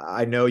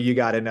 I know you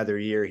got another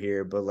year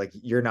here, but like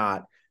you're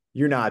not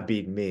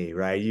beating me,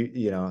 right?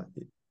 Your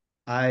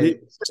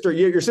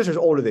sister's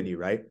older than you,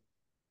 right?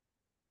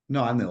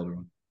 No, I'm the older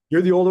one.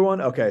 You're the older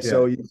one? Okay. Yeah.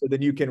 So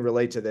then you can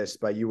relate to this,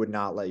 but you would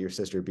not let your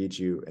sister beat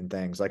you and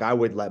things. Like I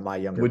would let my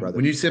younger brother.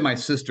 When you say my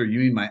sister, you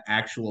mean my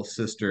actual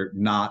sister,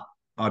 not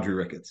Audrey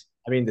Ricketts.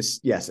 I mean,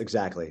 yes,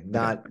 exactly.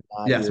 Not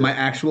yes, my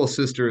actual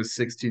sister is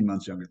 16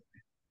 months younger than me.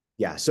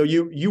 Yeah. So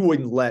you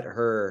wouldn't let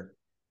her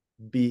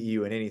beat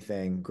you in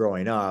anything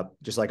growing up,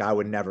 just like I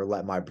would never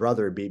let my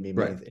brother beat me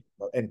in anything.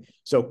 And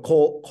so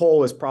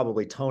Cole is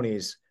probably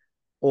Tony's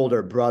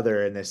older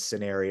brother in this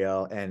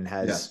scenario and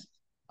has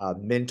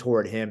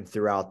mentored him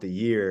throughout the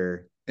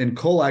year. And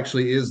Cole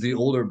actually is the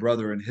older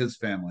brother in his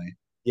family.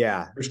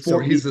 Yeah. There's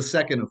four. He's the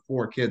second of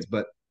four kids,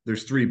 but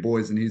there's three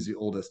boys and he's the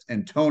oldest.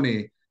 And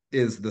Tony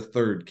is the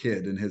third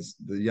kid and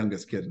the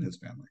youngest kid in his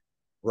family.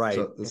 Right.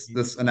 So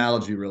this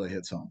analogy really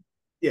hits home.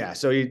 Yeah.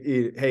 So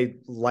hey,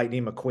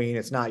 Lightning McQueen,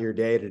 it's not your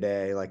day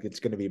today. Like it's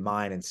going to be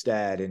mine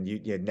instead. And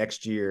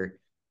next year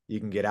you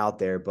can get out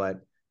there.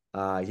 But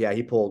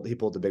he pulled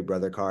the big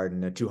brother card,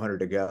 and 200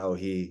 to go,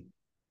 he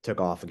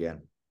took off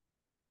again.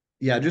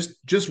 Yeah,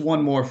 just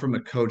one more from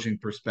a coaching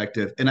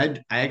perspective. And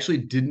I actually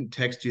didn't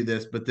text you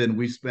this, but then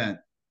we spent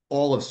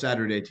all of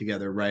Saturday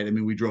together, right? I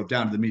mean, we drove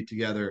down to the meet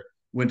together,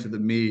 went to the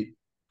meet,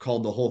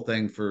 called the whole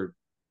thing for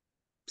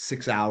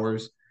 6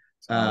 hours.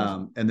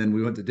 And then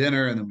we went to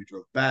dinner and then we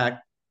drove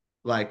back.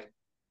 Like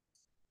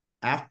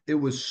it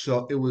was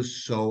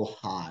so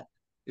hot.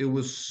 It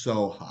was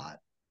so hot.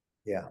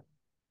 Yeah.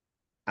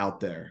 Out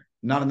there.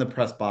 Not in the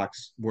press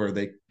box where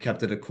they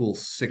kept it a cool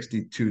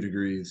 62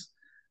 degrees,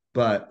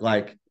 but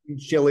like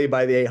chilly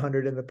by the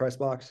 800 in the press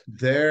box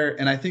there.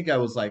 And I think I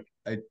was like,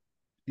 I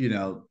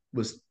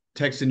was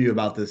texting you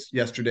about this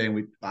yesterday, and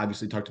we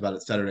obviously talked about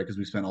it Saturday because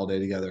we spent all day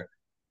together.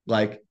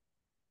 Like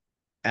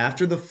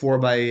after the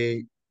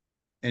 4x8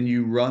 and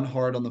you run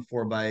hard on the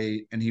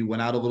 4x8 and he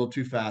went out a little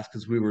too fast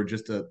because we were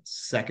just a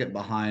second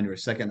behind or a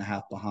second and a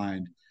half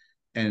behind,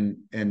 and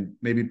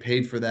maybe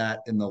paid for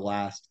that in the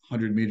last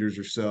 100 meters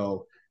or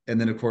so. And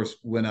then, of course,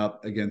 went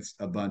up against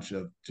a bunch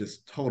of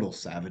just total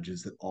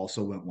savages that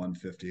also went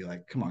 150.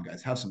 Like, come on,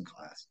 guys, have some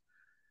class.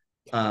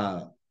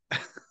 And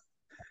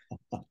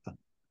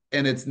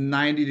it's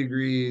 90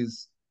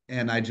 degrees.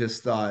 And I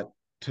just thought,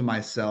 to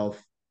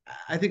myself,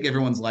 I think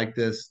everyone's like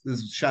this. This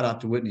is shout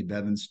out to Whitney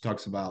Bevins, who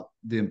talks about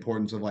the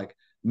importance of like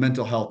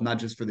mental health, not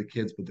just for the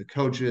kids, but the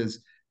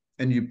coaches.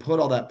 And you put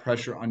all that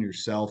pressure on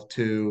yourself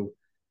too.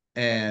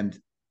 And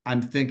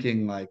I'm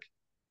thinking like,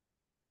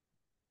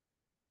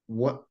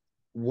 what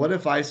what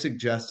if I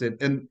suggested,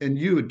 and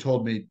you had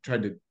told me,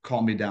 tried to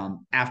calm me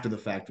down after the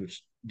fact,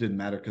 which didn't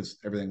matter because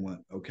everything went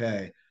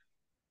okay.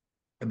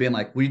 Being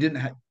like, we didn't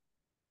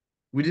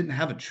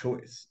have a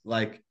choice.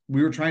 Like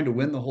we were trying to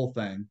win the whole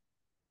thing.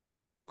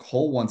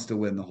 Cole wants to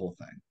win the whole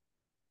thing.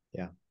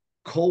 Yeah.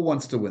 Cole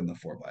wants to win the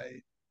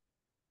 4x8.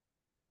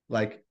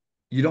 Like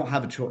you don't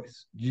have a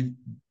choice. You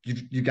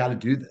got to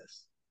do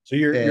this. So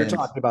you're And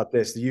talking about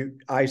this.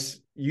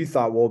 You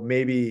thought, well,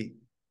 maybe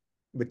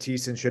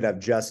Matisse should have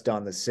just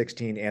done the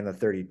 16 and the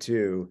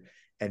 32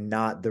 and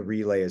not the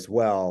relay as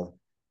well.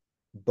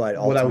 But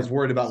what I was ultimately,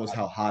 worried about was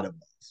how hot it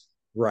was,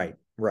 right,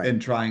 right. and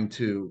trying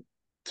to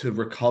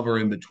recover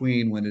in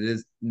between when it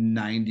is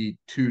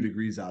 92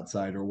 degrees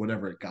outside or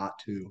whatever it got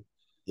to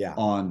Yeah.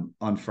 on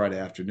Friday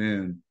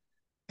afternoon.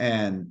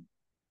 And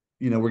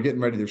we're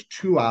getting ready. There's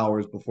 2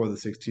 hours before the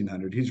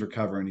 1600. He's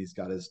recovering. He's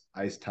got his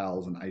ice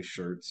towels and ice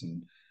shirts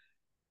and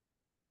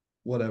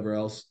whatever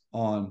else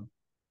on.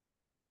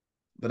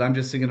 But I'm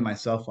just thinking to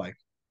myself, like,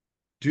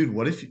 dude,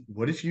 what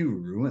if you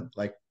ruin,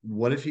 like,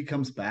 what if he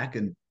comes back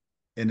and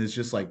is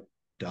just like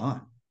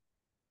done?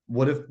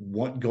 What if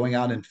going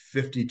out in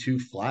 52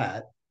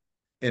 flat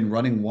and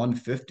running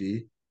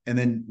 150, and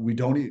then we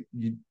don't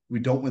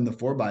win the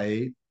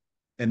 4x8,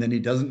 and then he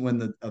doesn't win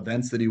the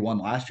events that he won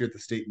last year at the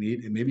state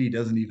meet, and maybe he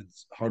doesn't even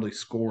hardly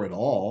score at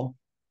all.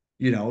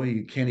 He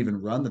can't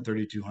even run the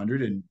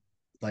 3200, and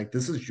like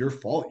this is your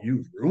fault.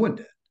 You ruined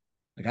it.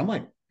 Like I'm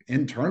like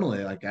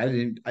internally, like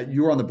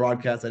you were on the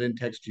broadcast. I didn't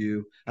text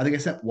you. I think I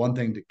sent one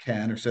thing to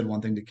Ken, or said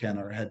one thing to Ken,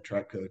 our head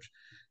track coach,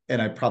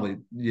 and I probably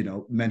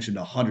mentioned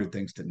 100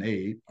 things to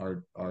Nate,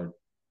 our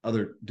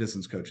other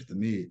distance coach at the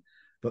meet.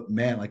 But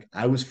man, like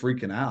I was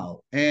freaking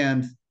out,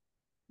 and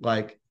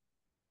like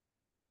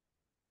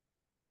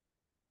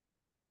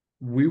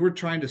we were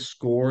trying to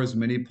score as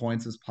many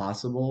points as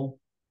possible,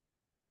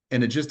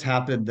 and it just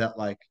happened that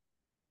like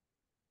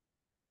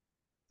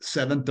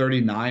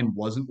 739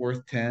 wasn't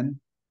worth 10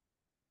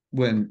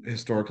 when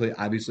historically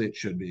obviously it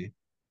should be.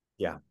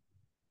 Yeah.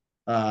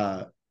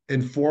 uh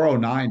and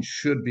 409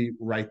 should be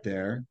right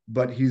there,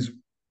 but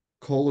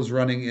Cole is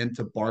running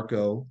into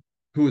Barco,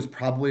 who is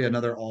probably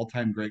another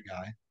all-time great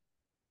guy,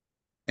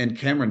 and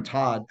Cameron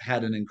Todd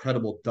had an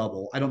incredible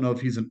double. I don't know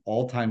if he's an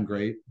all-time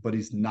great, but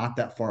he's not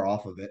that far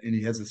off of it, and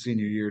he has a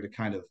senior year to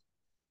kind of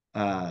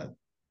uh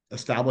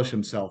establish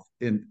himself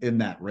in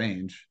that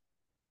range.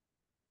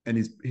 And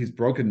he's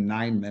broken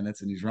 9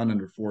 minutes and he's run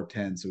under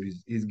 410, so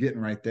he's getting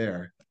right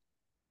there.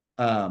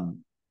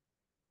 um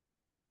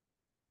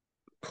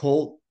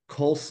Cole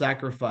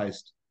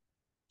sacrificed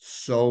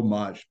so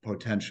much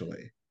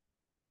potentially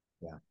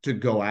Yeah. to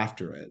go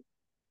after it,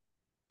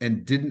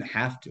 and didn't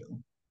have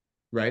to,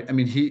 right? I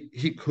mean,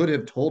 he could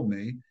have told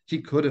me,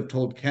 he could have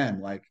told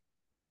Ken, like,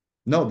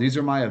 no, these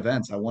are my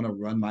events. I want to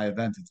run my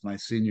events. It's my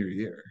senior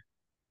year.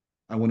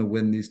 I want to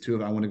win these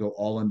two. I want to go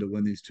all in to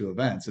win these two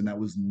events. And that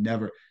was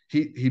never,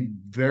 he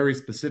very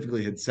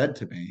specifically had said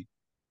to me,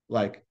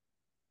 like,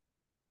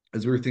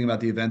 as we were thinking about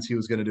the events he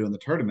was going to do in the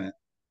tournament,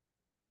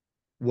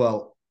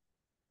 well,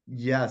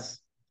 yes,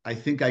 I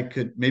think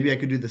maybe I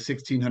could do the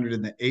 1600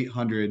 and the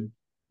 800,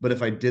 but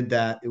if I did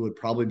that, it would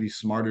probably be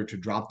smarter to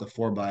drop the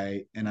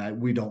 4x8,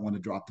 and we don't want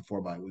to drop the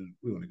 4x8.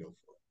 We want to go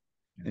for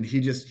it. And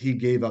he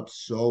gave up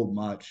so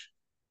much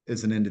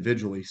as an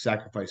individual. He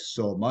sacrificed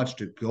so much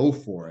to go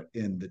for it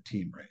in the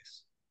team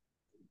race.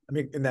 I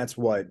mean, and that's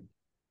what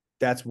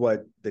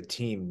the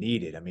team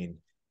needed. I mean,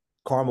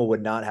 Carmel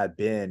would not have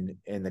been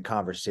in the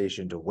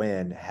conversation to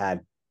win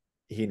had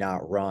he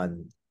not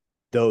run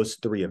those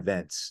three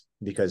events,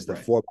 because the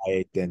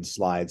 4x8 then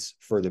slides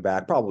further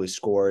back, probably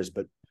scores,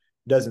 but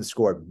doesn't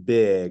score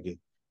big.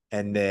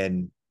 And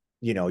then,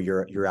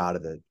 you're out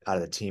of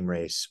the team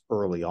race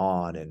early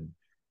on. And,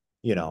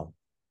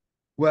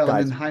 Well,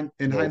 guys, and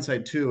in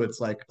hindsight too, it's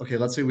like, okay,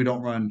 let's say we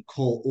don't run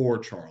Cole or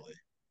Charlie.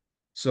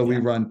 So we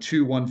yeah, run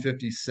two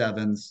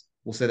 157s.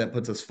 We'll say that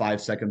puts us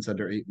 5 seconds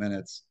under 8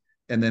 minutes.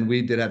 And then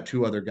we did have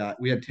two other guys.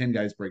 We had 10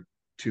 guys break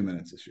 2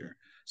 minutes this year.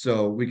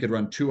 So we could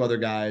run two other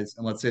guys,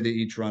 and let's say they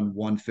each run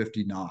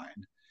 159.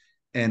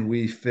 And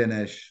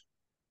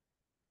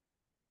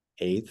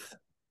eighth.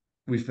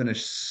 we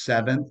finish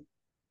seventh.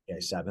 Yeah,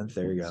 seventh.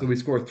 There you So go. we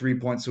score 3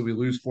 points. So we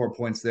lose 4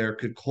 points there.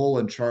 Could Cole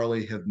and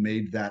Charlie have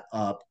made that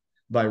up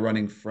by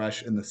running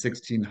fresh in the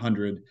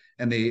 1600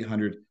 and the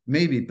 800?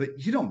 Maybe, but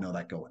you don't know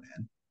that going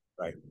in.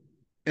 Right.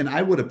 And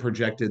I would have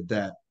projected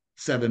that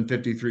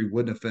 753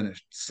 wouldn't have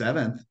finished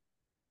seventh,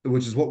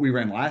 which is what we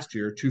ran last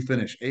year, to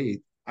finish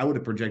eighth. I would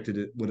have projected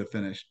it would have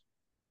finished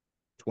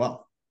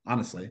 12th,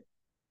 honestly.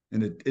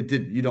 And it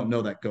did. You don't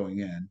know that going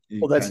in.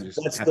 You Well, kind of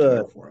just have to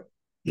go for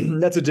it.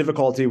 that's a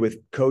difficulty with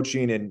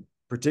coaching, and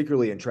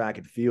particularly in track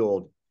and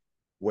field,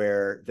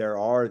 where there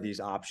are these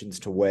options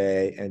to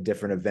weigh and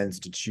different events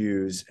to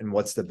choose, and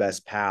what's the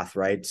best path,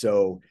 right?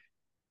 So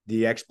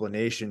the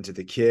explanation to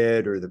the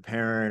kid or the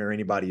parent or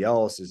anybody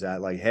else is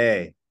that like,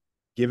 hey,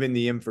 given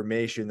the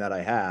information that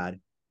I had,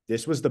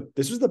 this was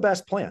the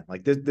best plan.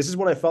 Like this is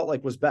what I felt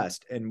like was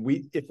best. And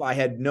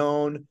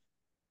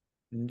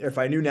if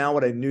I knew now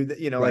what I knew, that,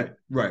 Right, like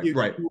right,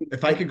 right.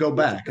 If I could go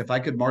back, if I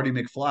could Marty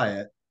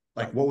McFly it,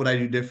 like right. what would I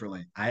do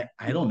differently? I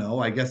don't know.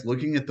 I guess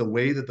looking at the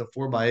way that the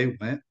 4x8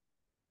 went,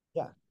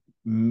 Yeah.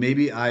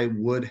 maybe I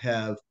would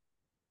have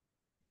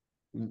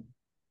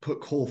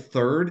put Cole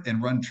third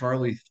and run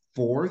Charlie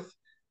fourth,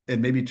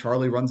 and maybe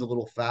Charlie runs a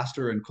little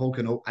faster and Cole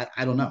can.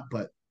 I don't know,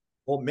 but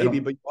Well, I maybe,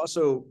 don't. but you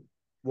also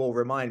will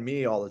remind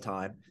me all the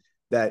time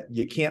that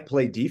you can't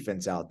play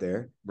defense out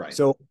there. Right,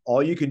 So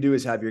all you can do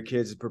is have your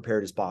kids as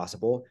prepared as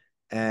possible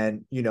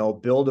and,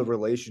 build a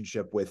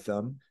relationship with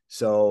them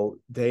so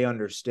they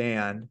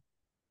understand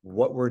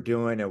what we're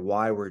doing and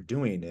why we're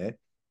doing it.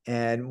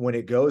 And when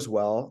it goes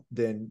well,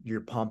 then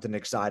you're pumped and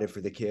excited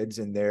for the kids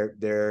and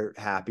they're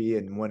happy.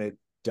 And when it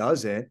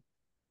doesn't,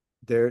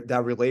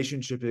 that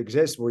relationship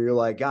exists where you're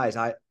like, guys,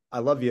 I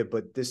love you,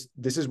 but this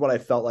is what I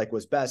felt like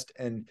was best.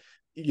 And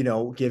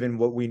given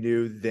what we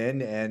knew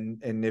then,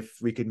 and if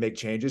we could make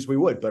changes, we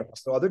would. But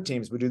also other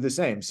teams would do the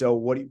same. So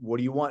what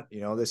do you want?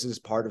 This is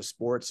part of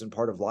sports and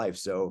part of life.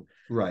 So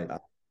right. uh,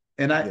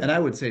 And I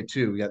would say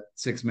too, we got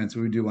 6 minutes.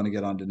 We do want to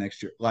get on to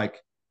next year. Like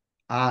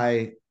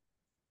I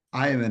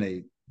I am in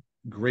a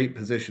great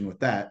position with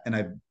that, and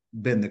I've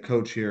been the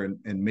coach here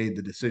and made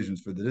the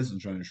decisions for the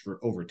distance runners for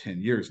over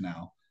 10 years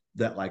now.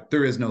 That like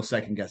there is no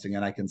second guessing,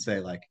 and I can say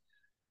like,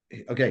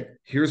 okay,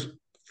 here's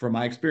from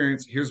my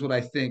experience, here's what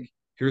I think,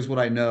 here's what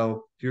I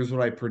know, here's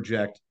what I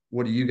project.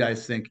 What do you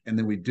guys think? And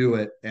then we do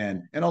it,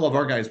 and all of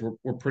our guys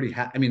were pretty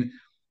happy. I mean,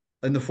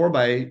 in the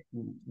 4x8,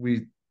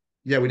 we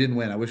yeah, we didn't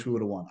win. I wish we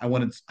would have won. I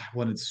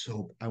wanted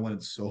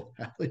so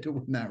badly to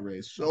win that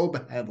race, so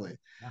badly.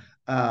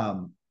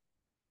 Um,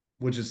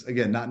 which is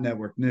again not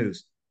network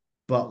news,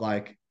 but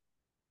like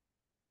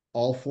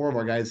all four of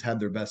our guys had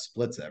their best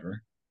splits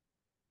ever.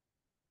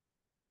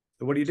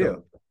 what do you do?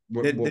 So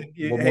what more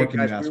Hey can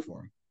you guys, ask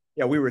for?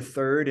 yeah, we were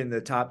third, and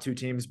the top two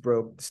teams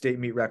broke the state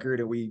meet record,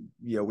 and we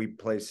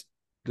placed.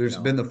 There's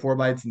been the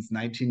 4x8 since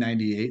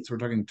 1998, so we're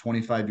talking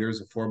 25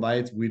 years of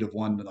 4x8s. We'd have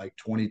won like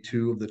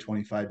 22 of the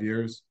 25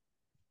 years,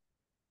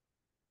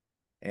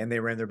 And they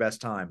ran their best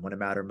time when it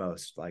mattered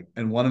most. Like,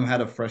 and one of them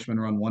had a freshman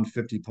run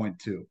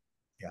 150.2.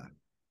 yeah,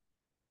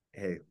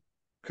 hey,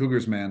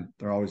 Cougars, man,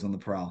 they're always on the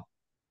prowl.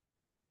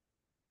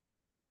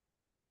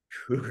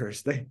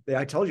 Cougars,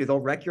 I told you they'll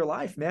wreck your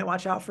life, man.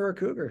 Watch out for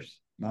Cougars.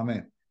 Not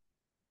me.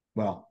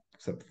 Well,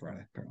 except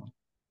Friday, apparently.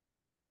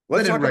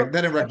 Let's talk about.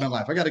 That didn't wreck my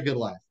life. I got a good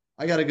life.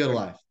 I got a good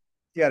life.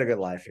 You had a good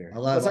life here. I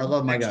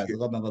love my guys. I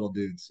love my little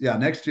dudes. Yeah,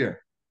 next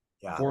year.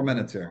 Yeah. 4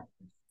 minutes here.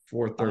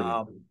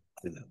 4:30.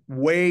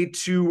 Way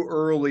too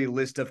early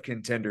list of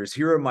contenders.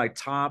 Here are my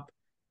top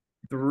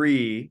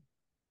three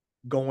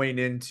going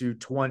into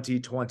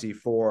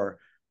 2024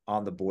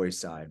 on the boys'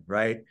 side,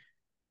 right?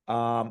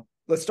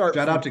 Let's start.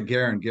 Shout out to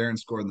Garen. Garen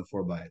scored in the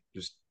 4x8.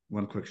 Just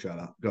one quick shout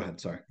out. Go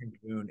ahead. Sorry.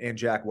 And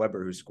Jack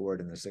Weber, who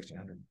scored in the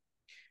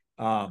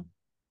 1600.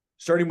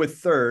 Starting with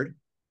third,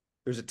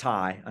 there's a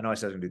tie. I know I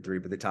said I was going to do three,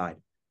 but they tied.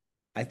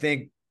 I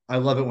think I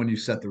love it when you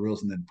set the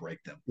rules and then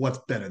break them. What's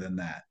better than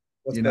that?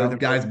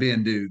 Guys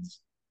being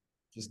dudes.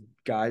 Just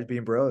guys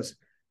being bros.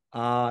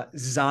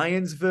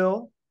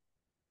 Zionsville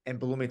and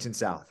Bloomington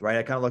South, right?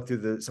 I kind of looked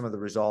through some of the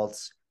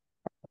results.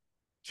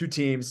 Two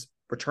teams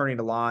returning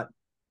a lot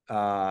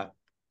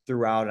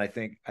throughout, and I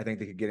think they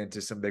could get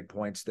into some big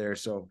points there.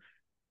 So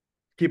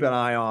keep an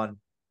eye on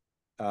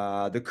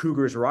the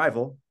Cougars'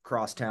 rival,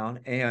 Crosstown,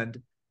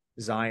 and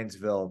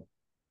Zionsville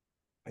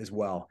as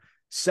well.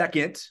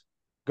 Second,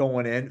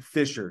 going in,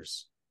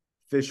 Fishers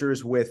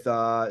with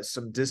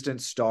some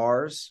distant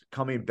stars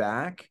coming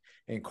back,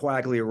 and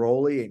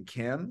Quagliaroli and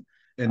Kim.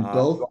 And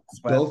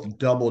both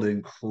doubled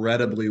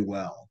incredibly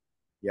well.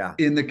 Yeah.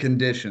 In the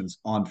conditions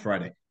on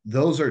Friday.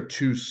 Those are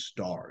two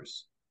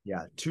stars.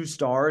 Yeah, two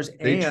stars.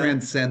 They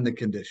transcend the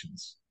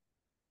conditions.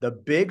 The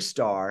big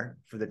star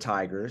for the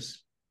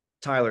Tigers,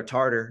 Tyler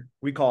Tartar,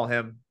 we call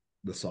him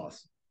the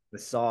sauce. The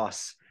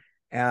sauce.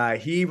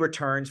 He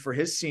returns for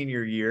his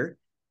senior year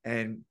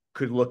and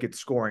could look at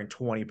scoring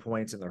 20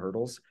 points in the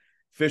hurdles.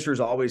 Fishers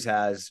always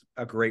has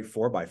a great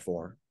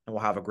 4x4 and will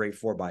have a great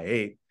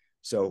 4x8.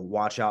 So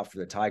watch out for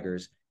the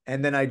Tigers.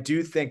 And then I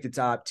do think the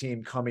top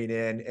team coming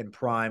in and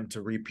primed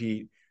to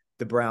repeat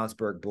the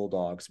Brownsburg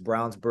Bulldogs.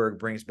 Brownsburg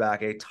brings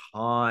back a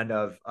ton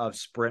of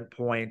sprint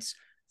points,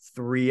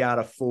 3 out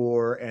of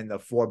 4, and the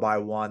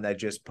 4x1 that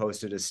just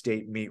posted a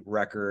state meet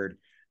record.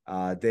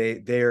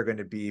 They are going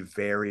to be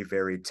very,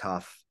 very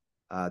tough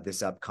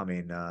this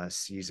upcoming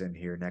season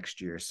here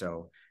next year.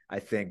 So I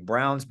think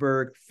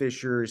Brownsburg,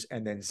 Fishers,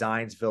 and then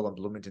Zionsville and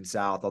Bloomington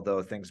South,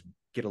 although things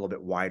get a little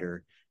bit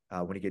wider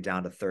when you get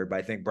down to third. But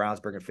I think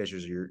Brownsburg and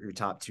Fishers are your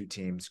top two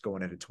teams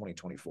going into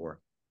 2024.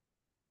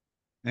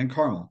 And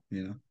Carmel,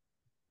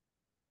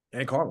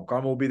 And Carmel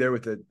will be there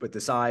with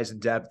the size and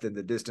depth and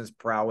the distance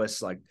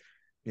prowess. Like,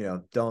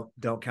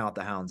 don't count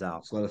the Hounds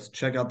out. So let us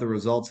check out the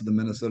results of the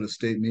Minnesota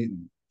State meet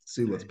and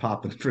see what's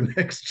popping for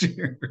next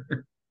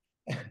year.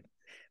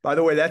 By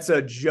the way, that's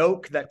a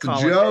joke that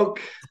Colin.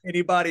 Joke.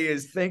 Anybody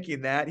is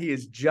thinking that, he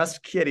is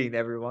just kidding,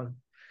 everyone.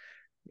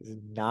 He's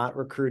not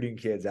recruiting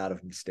kids out of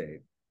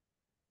state.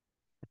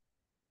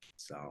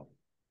 So,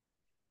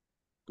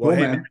 well, Cool,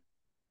 hey, man.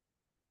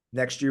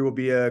 next year will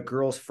be a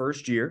girl's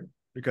first year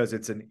because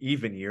it's an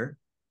even year.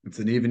 It's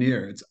an even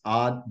year. It's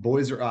odd.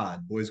 Boys are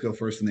odd. Boys go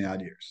first in the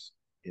odd years.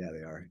 Yeah, they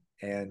are.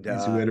 And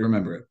easy way to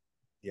remember it.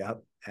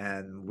 Yep.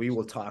 And we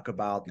will talk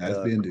about guys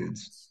being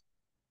dudes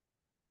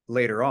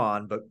later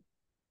on, but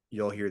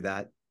you'll hear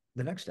that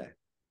the next day.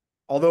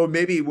 Although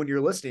maybe when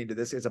you're listening to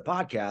this as a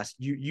podcast,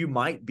 you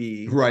might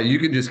be right. You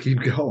can just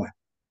keep going.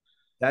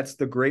 That's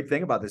the great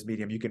thing about this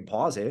medium. You can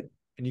pause it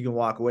and you can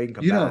walk away and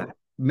come back.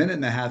 Minute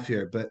and a half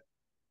here, but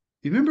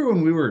you remember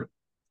when we were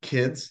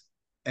kids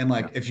and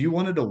like if you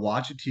wanted to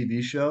watch a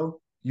TV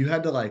show, you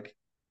had to like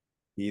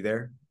be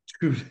there,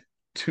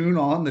 tune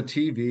on the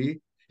TV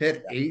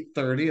at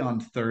 8:30 on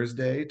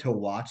Thursday to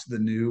watch the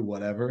new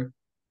whatever.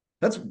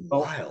 That's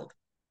wild.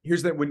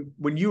 Here's that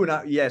when you and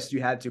I, yes,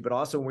 you had to, but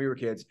also when we were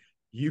kids,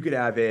 you could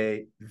have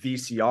a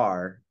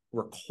VCR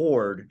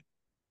record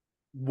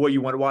what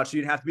you want to watch. So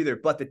you'd have to be there,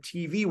 but the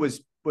TV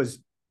was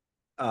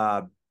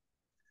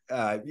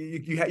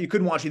you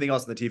couldn't watch anything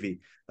else on the TV.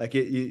 Like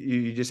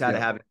you just had to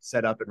have it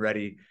set up and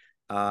ready.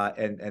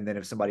 And then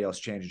if somebody else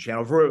changed the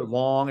channel for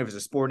long, if it's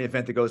a sporting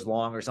event that goes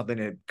long or something,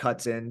 it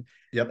cuts in.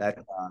 Yep. That,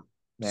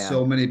 man,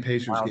 so many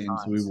Pacers games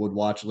times. we would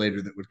watch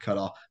later that would cut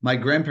off. My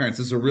grandparents,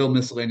 this is a real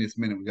miscellaneous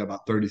minute. We got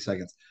about 30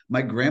 seconds.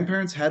 My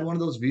grandparents had one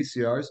of those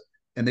VCRs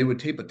and they would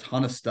tape a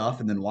ton of stuff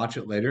and then watch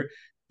it later.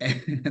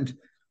 And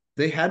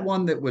they had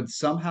one that would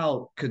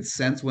somehow could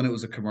sense when it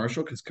was a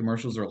commercial because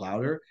commercials are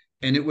louder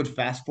and it would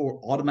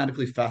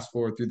automatically fast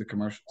forward through the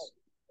commercials.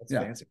 That's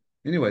fancy.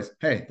 Anyways,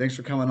 hey, thanks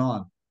for coming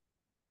on.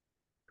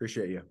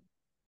 Appreciate you.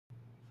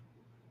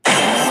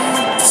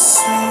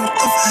 Pursuit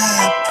of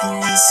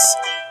happiness.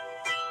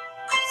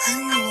 I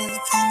know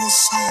everything is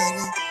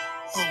shining,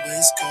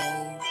 always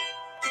gold.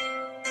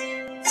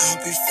 I'll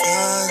be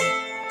fine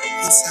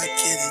once I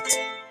get it.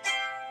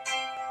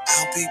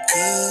 I'll be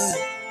good.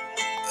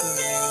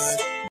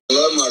 I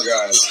love my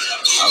guys.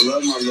 I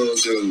love my little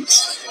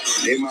dudes.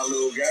 They my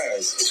little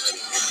guys.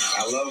 I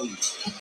love them.